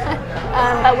news.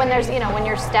 But when there's, when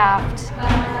you're staffed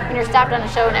on a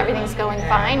show and everything's going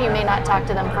fine, you may not talk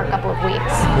to them for a couple of weeks.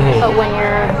 Mm-hmm. But when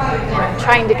you're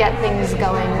trying to get things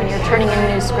going, when you're turning in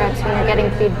new scripts, when you're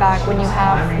getting feedback, when you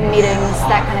have meetings,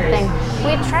 that kind of thing,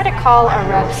 we try to call our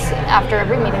reps after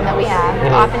every meeting that we have.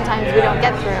 Mm-hmm. Oftentimes we don't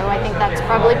get through. I think that's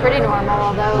probably pretty normal,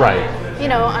 although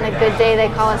on a good day they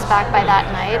call us back by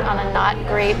that night. On a not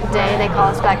great day they call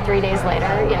us back 3 days later.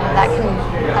 That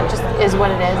just is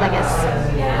what it is, I guess.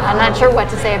 I'm not sure what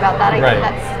to say about that. I think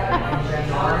that's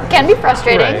can be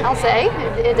frustrating, I'll say.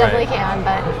 It definitely can,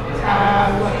 but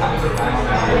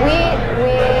we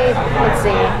let's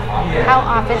see, how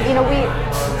often,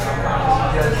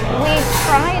 we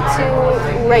try to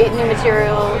write new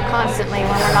material constantly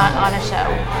when we're not on a show.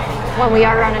 When we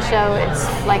are on a show, it's,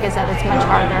 like I said, it's much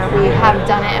harder. We have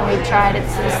done it and we've tried.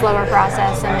 It's a slower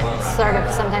process, and it's sort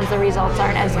of, sometimes the results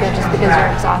aren't as good just because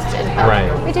you're exhausted. But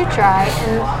we do try,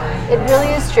 and it really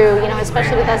is true,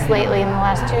 especially with us lately in the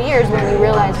last 2 years, when we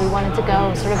realized we wanted to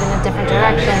go sort of in a different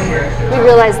direction. We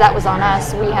realized that was on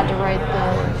us. We had to write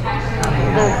the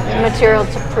material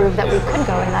to prove that we could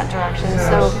go in that direction.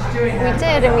 So we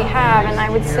did, and we have, and I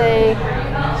would say,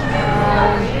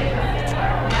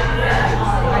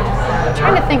 I'm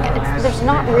trying to think, there's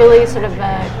not really sort of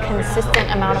a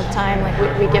consistent amount of time, like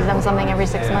we give them something every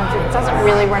 6 months. It doesn't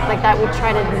really work like that. We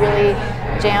try to really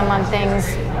jam on things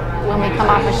when we come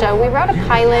off a show. We wrote a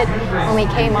pilot when we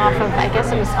came off of, I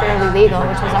guess it was Fairly Legal,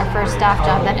 which was our first staff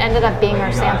job, that ended up being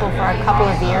our sample for a couple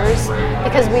of years,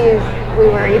 because we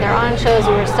were either on shows,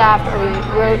 we were staffed, or we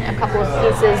wrote a couple of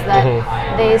pieces that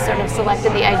they sort of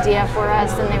selected the idea for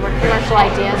us, and they were commercial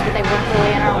ideas, but they weren't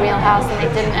really in our wheelhouse, and they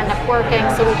didn't end up working.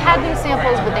 So we had these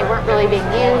samples, but they weren't really being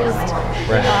used.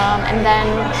 And then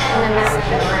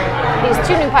these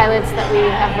 2 new pilots that we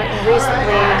have written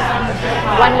recently,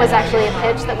 one was actually a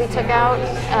pitch that we took out.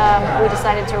 We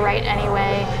decided to write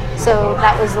anyway, so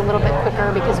that was a little bit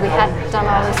quicker because we had done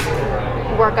all this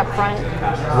work up front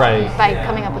by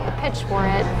coming up with the pitch for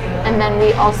it, and then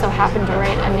we also happened to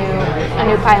write a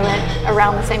new pilot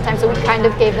around the same time, so we kind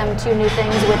of gave them 2 new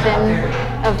things within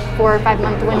a 4 or 5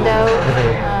 month window.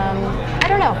 I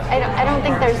don't know. I don't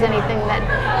think there's anything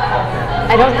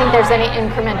I don't think there's any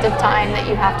increment of time that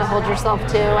you have to hold yourself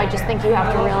to. I just think you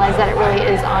have to realize that it really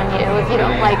is on you. If you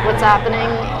don't like what's happening,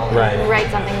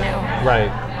 write something new. Right.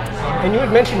 And you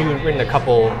had mentioned you had written a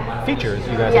couple features.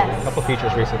 You guys have a couple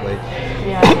features recently.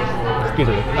 Yeah. Excuse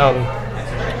me.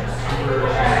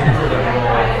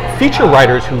 Feature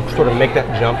writers who sort of make that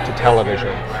jump to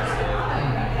television,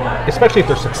 especially if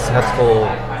they're successful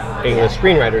A-list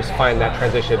screenwriters, find that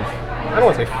transition, I don't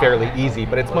want to say fairly easy,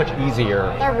 but it's much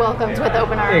easier. They're welcomed with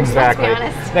open arms, exactly. Let's be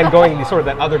honest. Then going sort of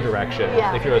that other direction.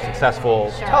 If you're a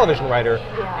successful television writer,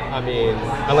 I mean,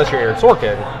 unless you're Aaron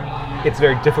Sorkin, it's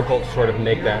very difficult to sort of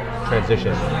make that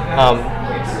transition.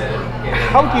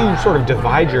 How do you sort of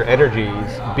divide your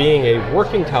energies being a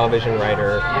working television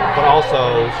writer, but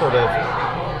also sort of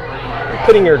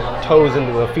putting your toes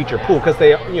into the feature pool? Because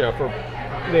they're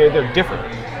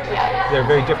different. they're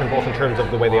very different both in terms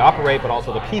of the way they operate, but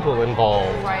also the people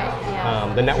involved. Right.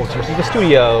 Yeah. The networks versus the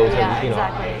studios, Yeah, and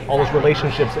exactly. all those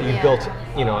relationships that you've Yeah. built,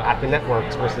 at the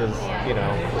networks versus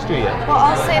the studio. Well,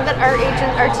 I'll say that our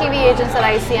TV agents at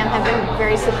ICM have been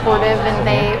very supportive, and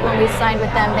when we signed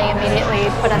with them, they immediately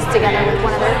put us together with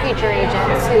one of their feature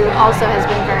agents, who also has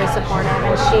been very supportive.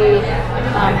 And she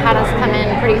had us come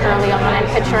in pretty early on and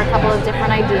pitch her a couple of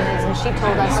different ideas, and she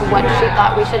told us what she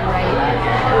thought we should write.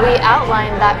 We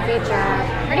outlined that feature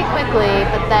pretty quickly,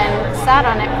 but then sat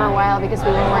on it for a while because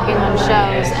we were working on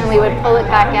shows, and we would pull it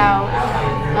back out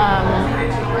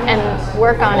and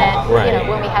work on it, Right.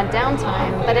 when we had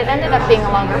downtime. But it ended up being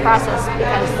a longer process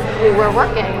because we were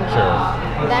working. Sure.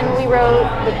 Then we wrote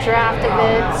the draft of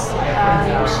it.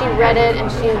 She read it and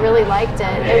she really liked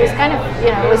it. It was kind of,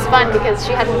 it was fun because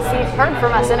she hadn't heard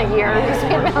from us in a year because we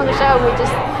had been on the show. And we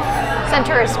just sent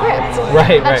her a script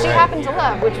that she happened to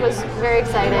love, which was very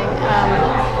exciting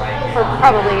for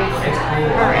probably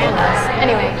her and us.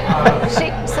 Anyway,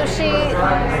 so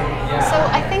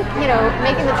I think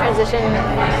making the transition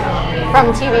from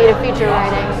TV to feature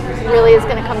writing really is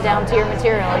going to come down to your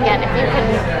material. Again, if you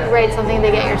can write something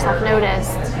to get yourself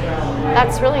noticed,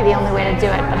 that's really the only way to do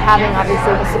it. But having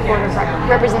obviously the supportive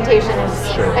representation is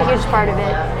a huge part of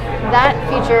it. That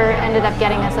feature ended up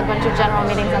getting us a bunch of general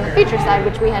meetings on the feature side,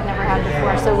 which we had never had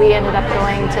before. So we ended up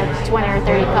going to 20 or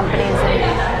 30 companies and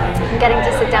getting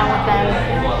to sit down with them.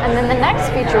 And then the next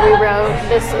feature we wrote,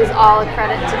 this is all a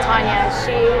credit to Tanya.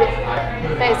 She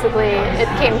basically, it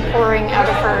came pouring out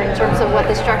of her in terms of what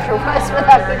the structure was for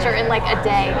that feature in like a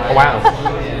day. Oh, wow.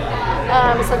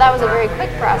 So that was a very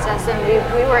quick process, and we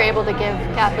were able to give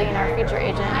Kathleen, our feature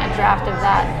agent, a draft of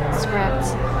that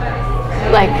script,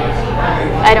 like,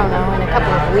 I don't know, in a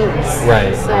couple of weeks.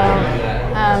 Right. So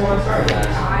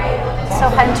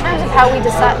in terms of how we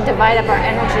divide up our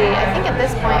energy, I think at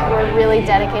this point we're really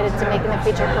dedicated to making the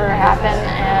feature career happen,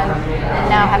 and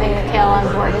now having Mikhail on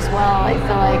board as well, I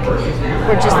feel like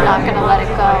we're just not going to let it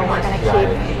go. We're going to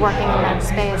keep working in that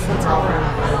space until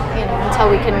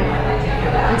we can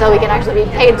actually be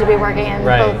paid to be working in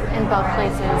both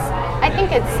places. I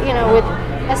think it's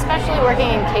especially working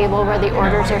in cable where the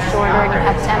orders are shorter and you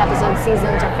have 10 episode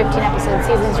seasons or 15 episode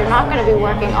seasons, you're not going to be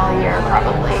working all year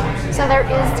probably. So there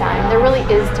really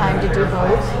is time to do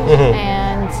both. Mm-hmm.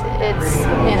 And it's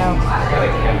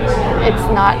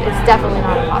definitely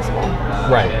not impossible.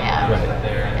 Right. Yeah. Right.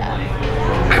 Yeah.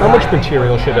 How much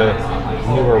material should a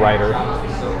newer writer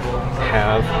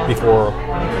have before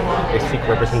they seek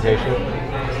representation?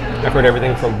 I've heard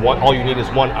everything from all you need is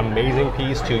one amazing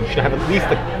piece to you should have at least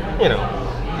a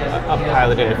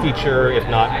pilot and a feature, if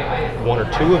not one or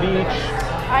two of each.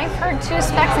 I've heard 2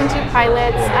 specs and 2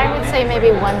 pilots. I would say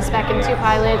maybe 1 spec and 2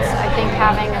 pilots. I think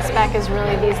having a spec is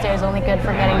really these days only good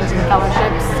for getting into the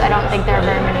fellowships. I don't think there are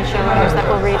very many showrunners that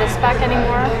will read a spec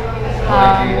anymore.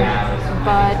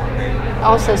 But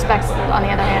also specs, on the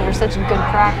other hand, are such a good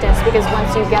practice because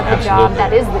once you get the job,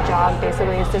 that is the job,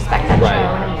 basically, is to spec that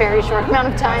show in a very short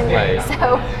amount of time. Right.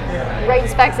 So write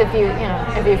specs if you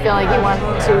feel like you want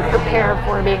to prepare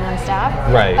for being on staff.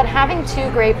 Right. But having 2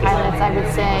 great pilots, I would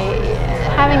say,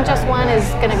 having just one is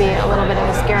going to be a little bit of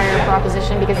a scarier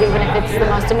proposition because even if it's the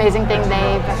most amazing thing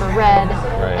they've ever read,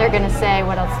 they're going to say,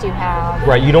 what else do you have?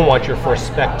 Right, you don't want your first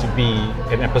spec to be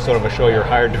an episode of a show you're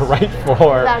hired to write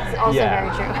for. That's also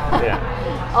very true. Yeah.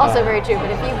 Also very true,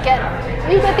 but if you get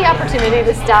the opportunity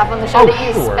to staff on the show that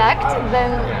you spec'd,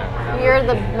 then you're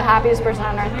the happiest person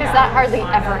on earth because that hardly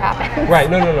ever happens. Right,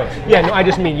 no. Yeah, no, I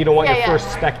just mean you don't want your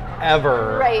first spec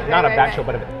ever, not of that show,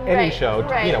 but of any show,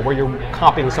 where you're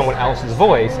copying someone else's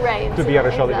voice to be on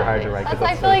a show that you're hired to write.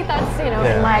 I feel like that's,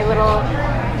 my little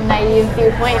naive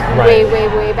viewpoint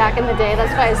way back in the day.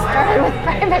 That's why I started with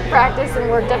private practice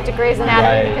and worked up to Grey's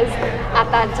Anatomy because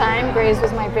at that time, Grey's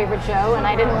was my favorite show and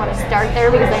I didn't want to start there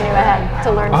because I knew I had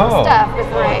to learn some stuff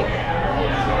before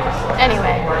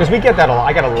Anyway. Because we get that a lot.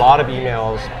 I get a lot of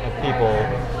emails of people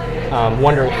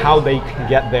wondering how they can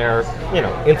get their,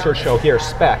 insert show here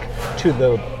spec to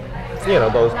the,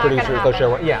 those producers, those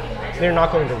show. Yeah, they're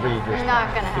not going to read your spec.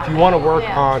 Not going to happen. If you want to work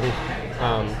on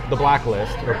the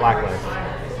Blacklist,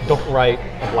 don't write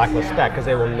a Blacklist spec because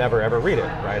they will never ever read it,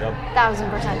 right?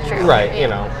 1000% true. Right,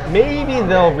 maybe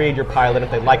they'll read your pilot if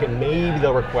they like it. Maybe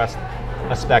they'll request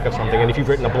a spec of something, and if you've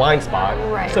written a blind spot,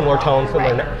 similar tone,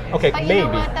 similar. Okay, but maybe. You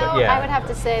know what, though? But yeah, I would have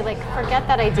to say, forget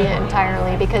that idea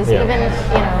entirely because even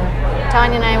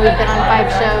Tanya and I, we've been on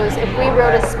 5 shows. If we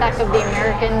wrote a spec of The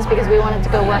Americans because we wanted to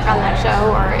go work on that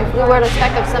show, or if we wrote a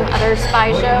spec of some other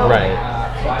spy show, they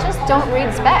just don't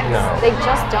read specs. No. They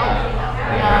just don't.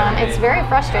 It's very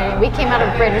frustrating. We came out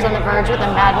of Writers on the Verge with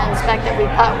a Mad Men spec that we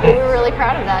thought we were really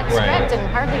proud of that script, and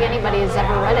hardly anybody has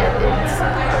ever read it. It's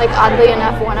like, oddly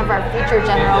enough, one of our feature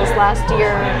generals last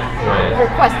year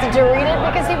requested to read it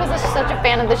because he was such a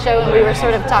fan of the show, and we were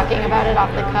sort of talking about it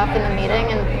off the cuff in the meeting.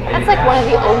 And that's like one of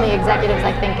the only executives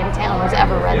I think in town who's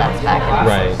ever read that spec.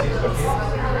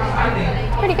 And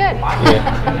it's pretty good.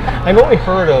 Yeah. I've only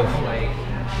heard of,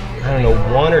 I don't know,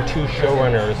 one or two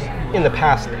showrunners in the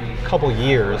past couple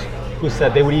years who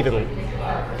said they would even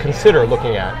consider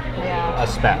looking at a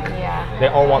spec. Yeah. They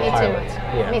all want Me pilots. too.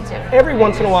 Yeah. Me too. Every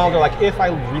once in a while, they're like, if I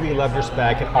really love your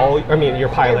spec and your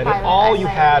pilot, and all you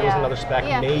had was another spec,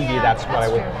 maybe that's what I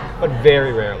would. True. But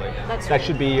very rarely. That's that true.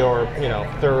 should be your,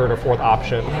 third or fourth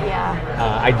option.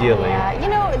 Ideally.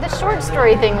 Yeah. The short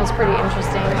story thing was pretty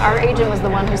interesting. Our agent was the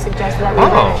one who suggested that we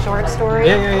write a short story.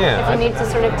 Yeah. If you need to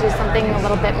sort of do something a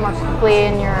little bit more quickly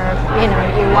and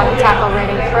you want to tackle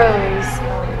writing prose,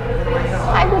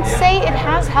 I would say it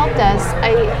has helped us.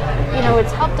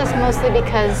 It's helped us mostly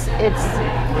because it's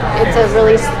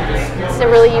a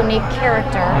really unique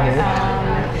character.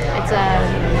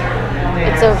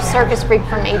 It's a circus freak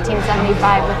from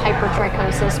 1875 with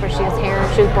hypertrichosis, where she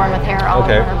was born with hair all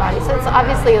over her body. So it's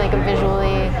obviously like a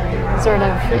visually sort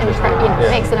of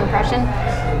makes an impression.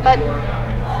 But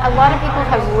a lot of people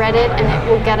have read it, and it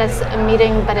will get us a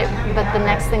meeting. But the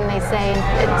next thing they say,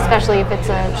 especially if it's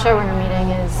a showrunner meeting,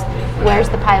 is where's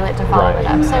the pilot to follow it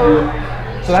up.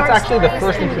 So that's actually the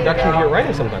first introduction to your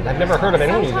writing sometimes. I've never heard of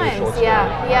anyone using a short story.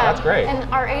 Yeah. That's great. And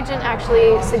our agent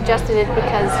actually suggested it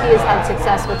because he has had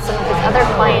success with some of his other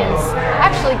clients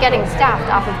actually getting staffed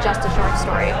off of just a short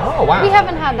story. Oh, wow. We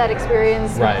haven't had that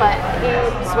experience, but he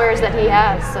swears that he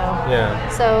has.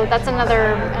 So that's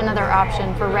another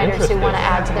option for writers who want to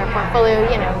add to their portfolio.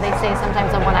 They say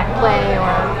sometimes a one-act play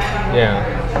or... Yeah.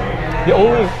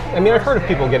 I've heard of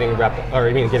people getting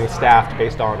getting staffed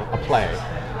based on a play.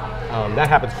 That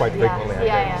happens quite frequently.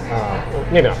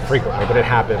 Maybe not frequently, but it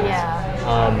happens.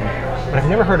 But I've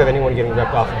never heard of anyone getting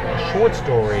repped off a short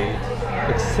story,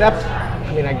 except,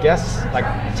 I guess, like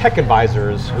tech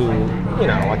advisors who,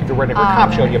 like if you're writing a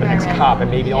cop show, you have an ex-cop,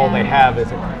 and maybe all they have is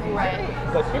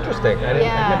But interesting. I've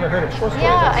never heard of short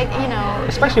stories.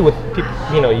 Especially with people,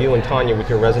 you and Tanya with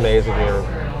your resumes and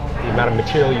the amount of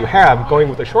material you have, going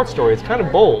with a short story, it's kind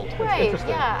of bold. Right,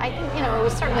 I think, it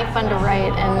was certainly fun to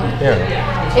write, and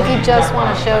if you just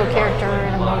want to show character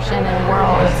and emotion and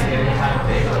world.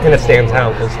 And it stands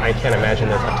out, because I can't imagine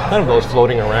there's a ton of those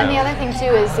floating around. And the other thing, too,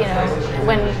 is,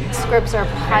 when scripts are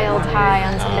piled high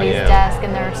on somebody's desk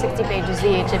and they're 60 pages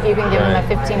each, if you can give them a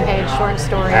 15-page short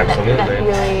story that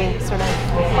really sort of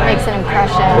makes an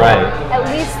impression, at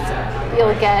least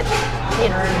you'll get,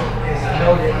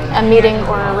 a meeting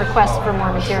or a request for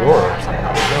more material or something.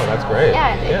 No, that's great.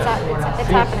 It's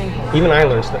happening. Even I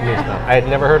learned new stuff. I had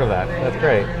never heard of that. That's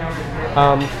great.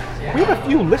 We have a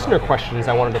few listener questions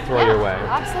I wanted to throw your way.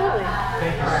 Absolutely.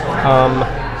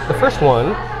 The first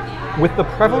one, with the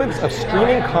prevalence of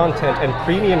streaming content and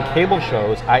premium cable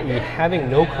shows, i.e. having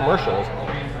no commercials,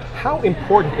 how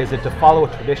important is it to follow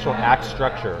a traditional act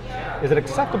structure? Is it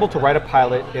acceptable to write a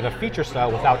pilot in a feature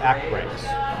style without act breaks?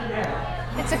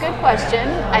 It's a good question.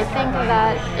 I think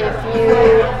that if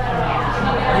you're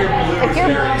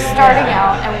starting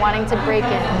out and wanting to break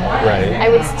in, I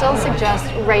would still suggest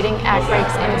writing act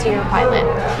breaks into your pilot.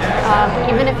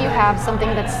 Even if you have something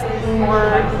that's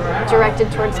more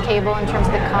directed towards cable in terms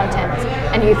of the content,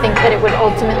 and you think that it would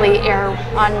ultimately air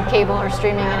on cable or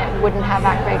streaming and it wouldn't have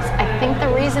act breaks, I think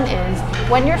the reason is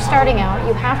when you're starting out,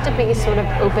 you have to be sort of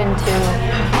open to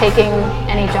taking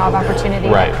any job opportunity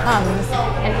that comes.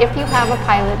 And if you have a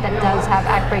pilot that does have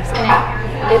act breaks in it,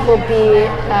 it will be,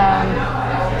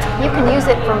 you can use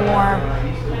it for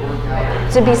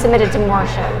to be submitted to more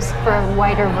shows, for a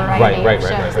wider variety of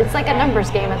shows. It's like a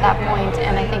numbers game at that point,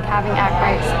 and I think having act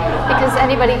breaks, because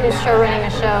anybody who's show running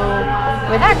a show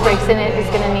with act breaks in it is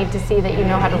going to need to see that you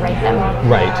know how to write them.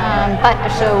 But a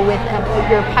show with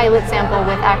your pilot sample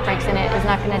with act breaks in it is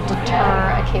not going to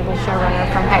deter a cable showrunner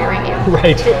from hiring you.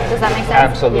 Does that make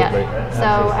sense? Absolutely.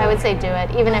 So I would say do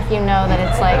it, even if you know that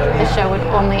it's like the show would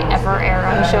only ever air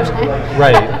on Showtime.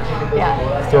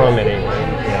 Throw them in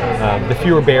anyway. The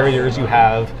fewer barriers you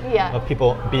have of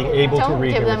people being able to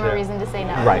read. Don't give them a reason to say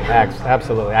no.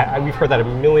 Absolutely. We've heard that a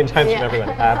million times from everyone.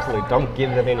 Absolutely. Don't give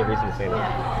them any reason to say no.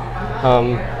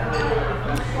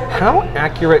 How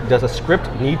accurate does a script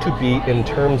need to be in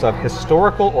terms of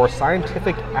historical or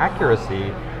scientific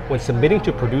accuracy when submitting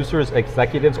to producers,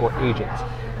 executives, or agents?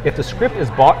 If the script is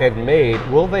bought and made,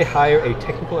 will they hire a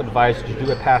technical advisor to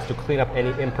do a pass to clean up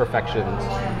any imperfections?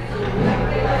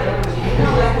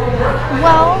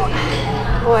 Well,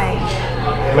 boy,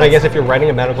 I mean, I guess if you're writing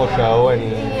a medical show and...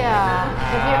 Yeah.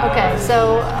 Okay,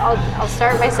 so I'll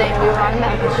start by saying we were on a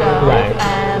medical show, right.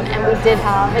 And we did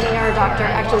have an ER doctor.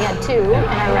 Actually, we had two in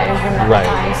our writers' room at the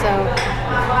time.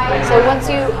 So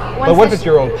once it's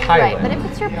your own pilot. Right, but if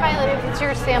it's your pilot, if it's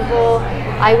your sample,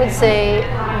 I would say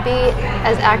be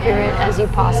as accurate as you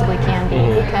possibly can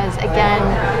be, because again,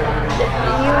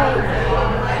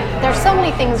 there's so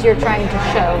many things you're trying to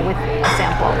show with a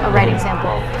sample, a writing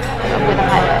sample with a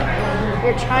pilot.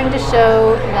 You're trying to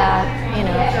show that, you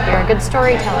know, you're a good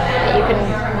storyteller, that you can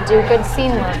do good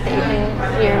scene work,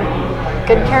 that you're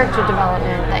good character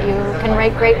development, that you can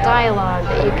write great dialogue,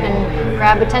 that you can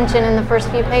grab attention in the first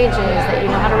few pages, that you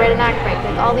know how to write an act break,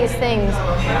 like all these things.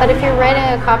 But if you're writing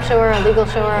a cop show or a legal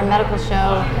show or a medical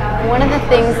show, one of the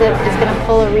things that is going to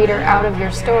pull a reader out of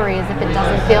your story is if it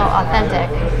doesn't feel authentic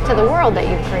to the world that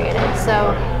you've created.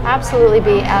 So absolutely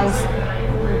be as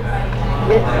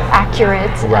accurate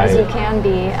as you can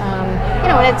be. You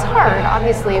know, and it's hard.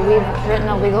 Obviously, we've written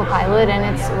a legal pilot, and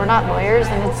we're not lawyers,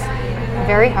 and it's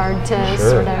very hard to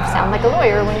sort of sound like a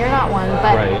lawyer when you're not one.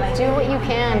 But do what you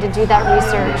can to do that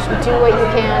research. Do what you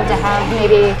can to have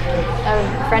maybe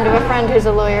a friend of a friend who's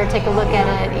a lawyer take a look at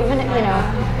it. Even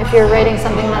if you're writing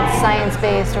something that's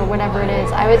science-based or whatever it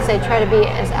is, I would say try to be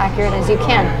as accurate as you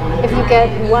can. If you get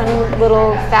one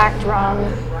little fact wrong,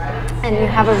 and you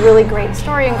have a really great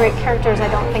story and great characters, I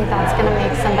don't think that's going to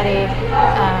make somebody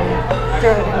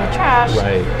throw it in the trash.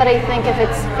 Right. But I think if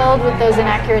it's filled with those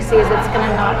inaccuracies, it's going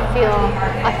to not feel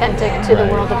authentic to the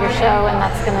world of your show, and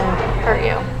that's going to hurt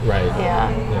you. Right. Yeah.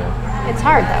 It's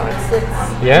hard though. It's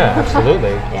yeah,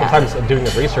 absolutely. Sometimes doing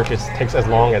the research takes as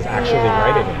long as actually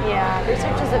writing it. Yeah,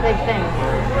 research is a big thing.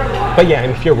 But yeah,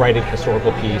 if you're writing a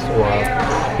historical piece or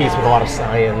a piece with a lot of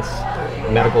science,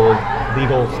 medical,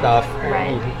 legal stuff,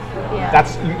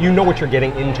 that's you know what you're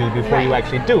getting into before you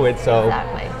actually do it. So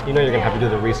you know you're gonna have to do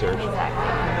the research.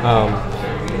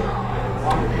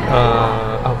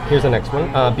 Here's the next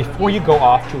one. Before you go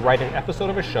off to write an episode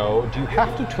of a show, do you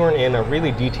have to turn in a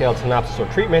really detailed synopsis or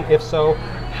treatment? If so,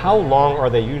 how long are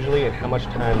they usually, and how much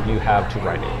time do you have to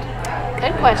write it?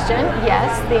 Good question.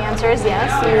 Yes, the answer is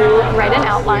yes. You write an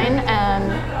outline,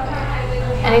 and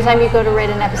anytime you go to write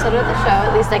an episode of the show,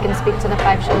 at least I can speak to the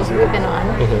 5 shows we've been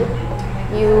on.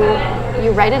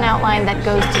 You write an outline that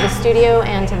goes to the studio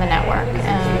and to the network,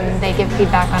 and they give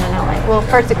feedback on an outline. Well,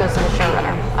 first it goes to the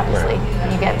showrunner, obviously.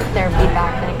 You get their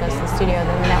feedback, then it goes to the studio,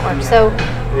 then the network. So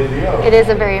it is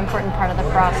a very important part of the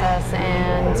process,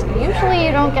 and usually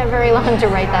you don't get very long to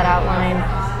write that outline.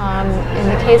 In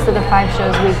the case of the 5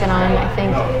 shows we've been on, I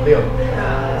think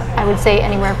I would say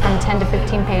anywhere from 10 to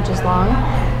 15 pages long.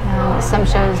 Some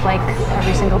shows like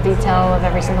every single detail of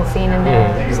every single scene in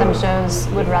there. Some shows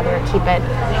would rather keep it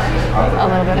a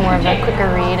little bit more of a quicker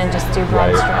read and just do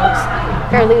broad strokes.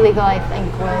 Fairly Legal, I think,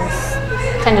 was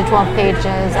 10 to 12 pages,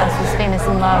 as was Famous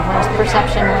in Love, whereas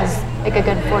Perception was like a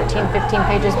good 14, 15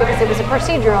 pages because it was a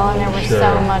procedural and there was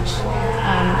so much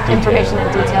information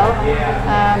and detail.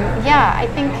 I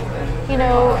think,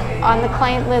 on the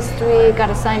client list, we got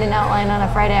assigned an outline on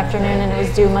a Friday afternoon and it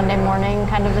was due Monday morning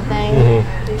kind of a thing.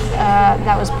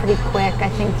 That was pretty quick. I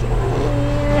think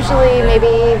usually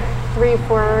maybe 3,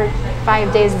 4,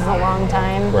 5 days is a long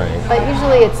time. But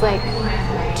usually it's like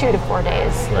 2 to 4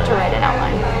 days to write an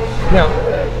outline. Now,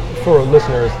 for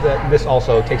listeners, this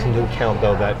also takes into account,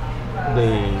 though, that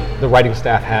the writing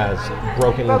staff has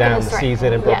broken down the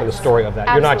season and broken the story of that.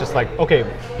 You're not just like, okay,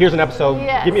 here's an episode,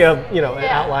 give me an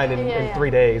outline in 3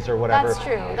 days or whatever. That's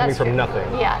true. Coming from nothing.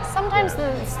 Yeah, sometimes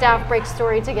the staff breaks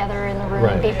story together in the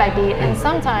room beat by beat, and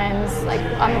sometimes, like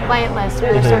on the client list, we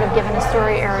were sort of given a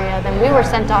story area, then we were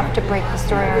sent off to break the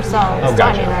story ourselves,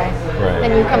 Tanya and I.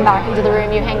 Then you come back into the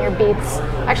room, you hang your beats.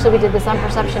 Actually, we did this on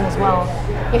Perception as well.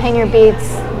 You hang your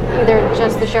beats, either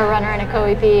just the showrunner and a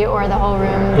co-EP or the whole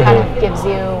room kind of gives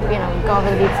you, go over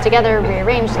the beats together,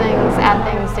 rearrange things, add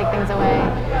things, take things away.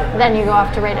 Then you go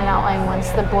off to write an outline once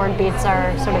the board beats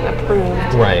are sort of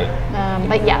approved.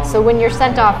 But yeah, so when you're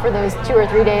sent off for those 2 or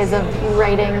 3 days of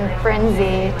writing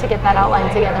frenzy to get that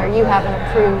outline together, you have an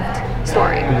approved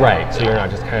story. So you're not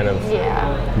just kind of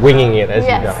winging it as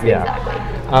you go. Exactly.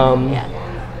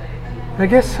 I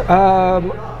guess,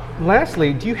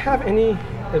 lastly, do you have any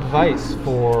advice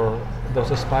for those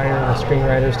aspiring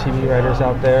screenwriters, TV writers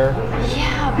out there?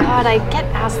 Yeah, God, I get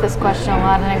asked this question a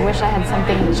lot, and I wish I had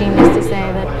something genius to say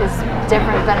that is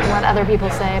different than what other people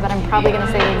say, but I'm probably going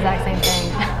to say the exact same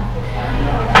thing.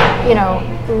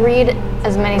 Read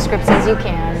as many scripts as you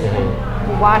can,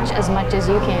 watch as much as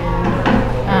you can,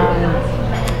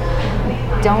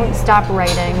 don't stop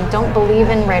writing. Don't believe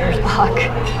in writer's block.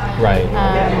 Right.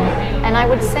 And I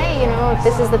would say, if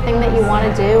this is the thing that you want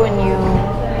to do and you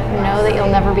know that you'll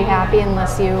never be happy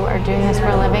unless you are doing this for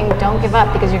a living, don't give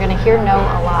up, because you're going to hear no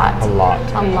a lot. A lot.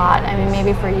 A lot. I mean,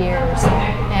 maybe for years.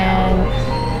 And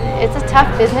it's a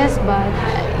tough business, but,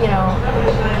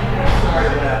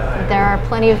 there are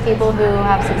plenty of people who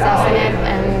have success in it,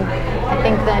 and I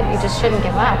think that you just shouldn't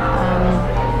give up.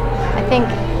 I think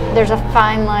there's a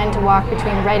fine line to walk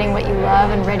between writing what you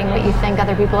love and writing what you think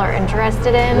other people are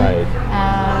interested in. Right.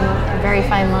 A very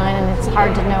fine line, and it's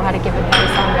hard to know how to give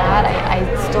advice on that. I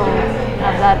still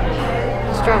have that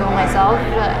struggle myself.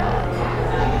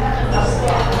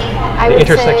 The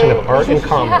intersection of art and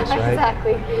commerce, right?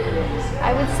 Exactly.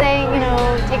 I would say,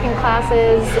 taking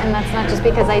classes, and that's not just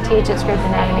because I teach at Script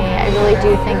Anatomy. I really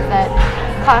do think that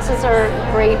classes are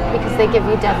great because they give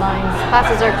you deadlines.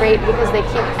 Classes are great because they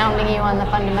keep pounding you on the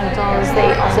fundamentals.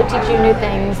 They also teach you new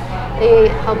things. They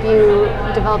help you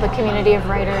develop a community of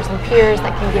writers and peers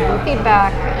that can give you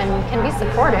feedback and can be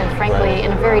supportive, frankly,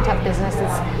 in a very tough business.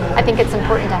 I think it's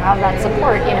important to have that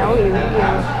support. You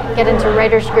get into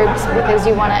writers groups because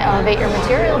you want to elevate your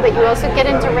material, but you also get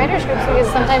into writers groups because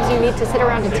sometimes you need to sit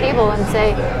around a table and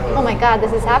say, oh my God,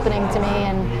 this is happening to me,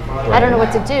 and I don't know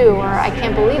what to do, or I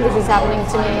can't believe this is happening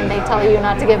to me, and they tell you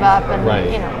not to give up, and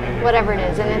whatever it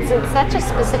is. And it's such a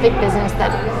specific business that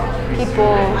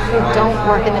people who don't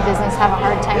work in the business have a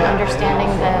hard time understanding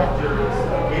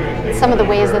some of the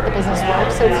ways that the business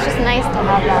works. So it's just nice to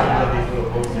have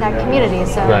that community.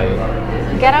 So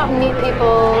get out and meet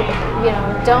people.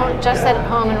 Don't just sit at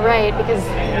home and write, because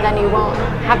then you won't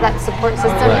have that support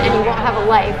system, and you won't have a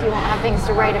life. You won't have things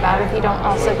to write about if you don't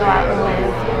also go out and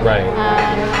live. Right.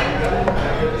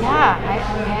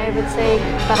 I would say,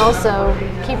 but also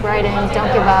keep writing.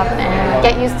 Don't give up, and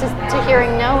get used to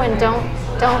hearing no, and don't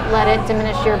let it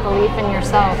diminish your belief in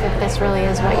yourself if this really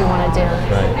is what you want to do.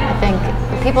 Right. I think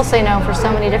people say no for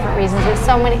so many different reasons. It's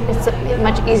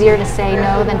much easier to say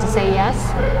no than to say yes,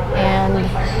 and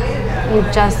you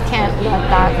just can't let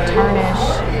that tarnish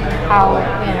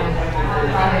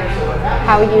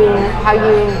how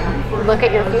you look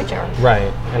at your future.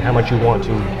 Right, and how much you want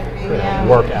to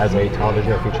work as a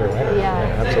television or feature writer.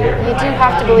 Yeah, absolutely. You do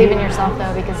have to believe in yourself,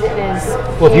 though, because it is.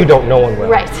 Well, if you don't, no one will.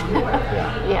 Right.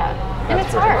 Yeah. And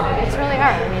it's hard. It's really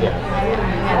hard. I mean,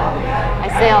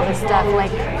 I say all this stuff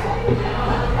like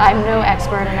I'm no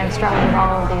expert, and I've struggled with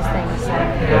all of these things. So.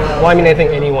 Well, I mean, I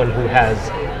think anyone who has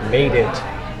made it,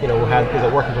 who is a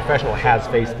working professional, has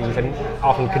faced these and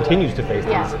often continues to face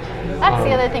these. That's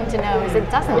the other thing to know, is it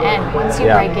doesn't end once you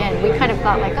break in. We kind of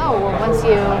thought like, once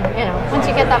you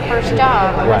get that first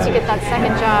job, or once you get that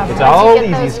second job, it's all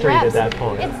easy street at that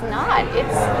point. It's not.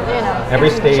 It's every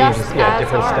it's stage just is a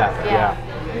different step. Yeah.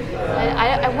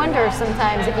 I wonder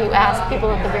sometimes if you ask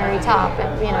people at the very top,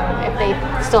 if they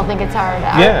still think it's hard.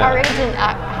 Our agent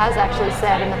has actually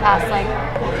said in the past, like,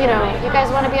 you guys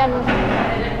want to be on,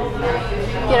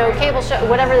 cable show,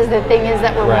 whatever the thing is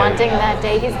that we're wanting that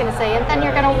day, he's going to say, and then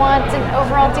you're going to want an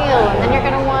overall deal, and then you're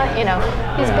going to want,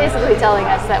 he's basically telling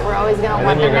us that we're always going to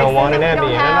want the next thing. You're going to want an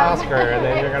Emmy and an have. Oscar, and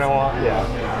then you're going to want,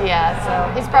 Yeah,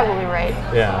 so he's probably right.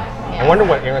 Yeah. I wonder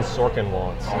what Aaron Sorkin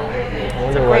wants. I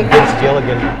wonder what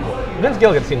Vince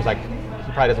Gilligan seems like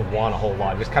he probably doesn't want a whole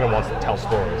lot. He just kind of wants to tell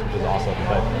stories, which is awesome.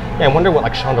 But I wonder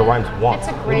what Shonda Rhimes wants.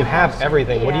 When you have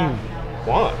everything, what do you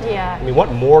want? Yeah. I mean,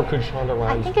 what more could Shonda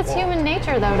Rhimes I think it's want? human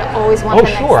nature, though, to always want the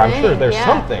next thing. Oh, sure, I'm sure there's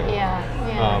something. Yeah.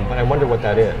 But I wonder what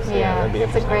that is. That'd be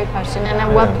that's interesting. a great question. And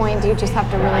at what point do you just have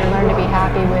to really learn to be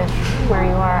happy with where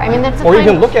you are? I mean, that's or you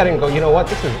can look at it and go, you know what,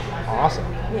 this is awesome.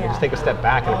 Yeah. Just take a step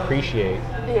back and appreciate,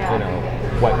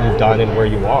 what you've done and where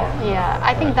you are. Yeah,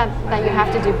 I think that you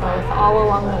have to do both all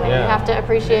along the way. You have to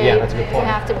appreciate. Yeah, that's a good point.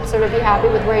 You have to sort of be happy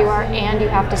with where you are, and you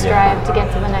have to strive to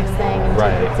get to the next thing and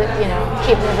to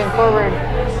keep moving forward.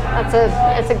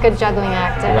 It's a good juggling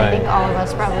act, and I think all of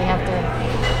us probably have to.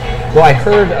 Well, I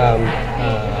heard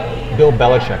Bill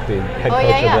Belichick, the head coach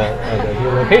of the New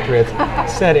England Patriots,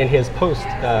 said in his post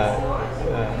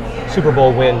Super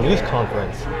Bowl win news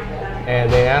conference, and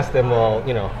they asked him, well,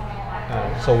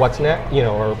 so what's next?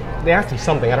 Or they asked him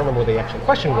something. I don't remember what the actual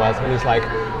question was, and he's like,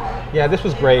 yeah, this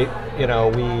was great.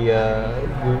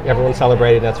 Everyone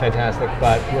celebrated. That's fantastic.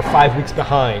 But we're 5 weeks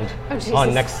behind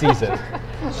on next season.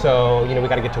 So we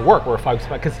got to get to work. We're 5 weeks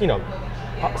behind because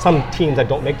some teams that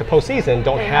don't make the postseason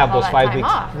don't have those 5 weeks,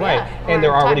 off. right? And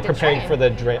they're already preparing for the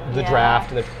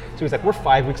draft. And so he's like, we're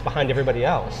 5 weeks behind everybody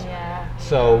else. Yeah.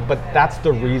 So, but that's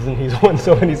the reason he's won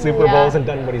so many Super Bowls and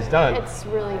done what he's done. It's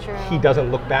really true. He doesn't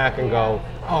look back and go,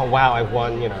 oh wow, I've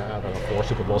won, I don't know, 4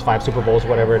 Super Bowls, 5 Super Bowls,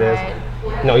 whatever it is.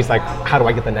 Right. No, he's like, how do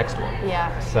I get the next one?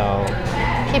 Yeah. So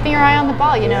keeping your eye on the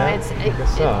ball, I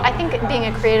I think being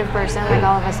a creative person, like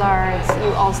all of us are,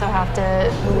 you also have to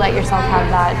let yourself have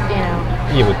that,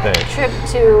 you would think. trip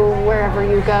to wherever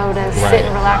you go to sit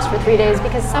and relax for 3 days.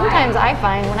 Because sometimes I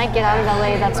find when I get out of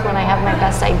LA, that's when I have my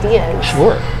best ideas.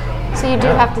 Sure. So you do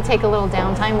have to take a little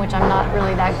downtime, which I'm not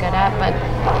really that good at, but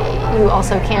you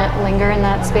also can't linger in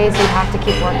that space. You have to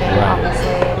keep working,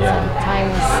 obviously.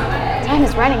 Time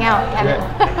is running out, Kevin.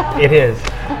 Yeah, it is.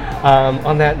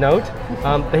 On that note,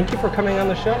 thank you for coming on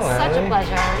the show, Such Ali. a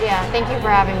pleasure. Yeah, thank you for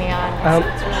having me on.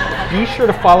 It's really a pleasure. Be sure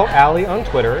to follow Ali on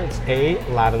Twitter. It's A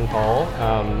Laventhol.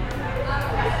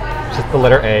 Just the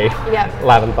letter A. Yep.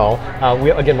 Laventhol.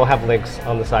 We'll have links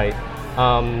on the site.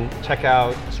 Check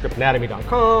out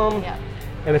scriptanatomy.com. Yep.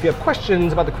 And if you have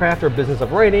questions about the craft or business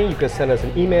of writing, you can send us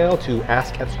an email to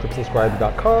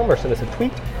ask@scriptsandscribes.com or send us a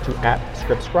tweet to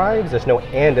 @scriptscribes. There's no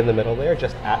and in the middle there,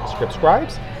 just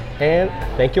 @scriptscribes. And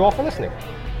thank you all for listening.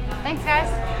 Thanks, guys.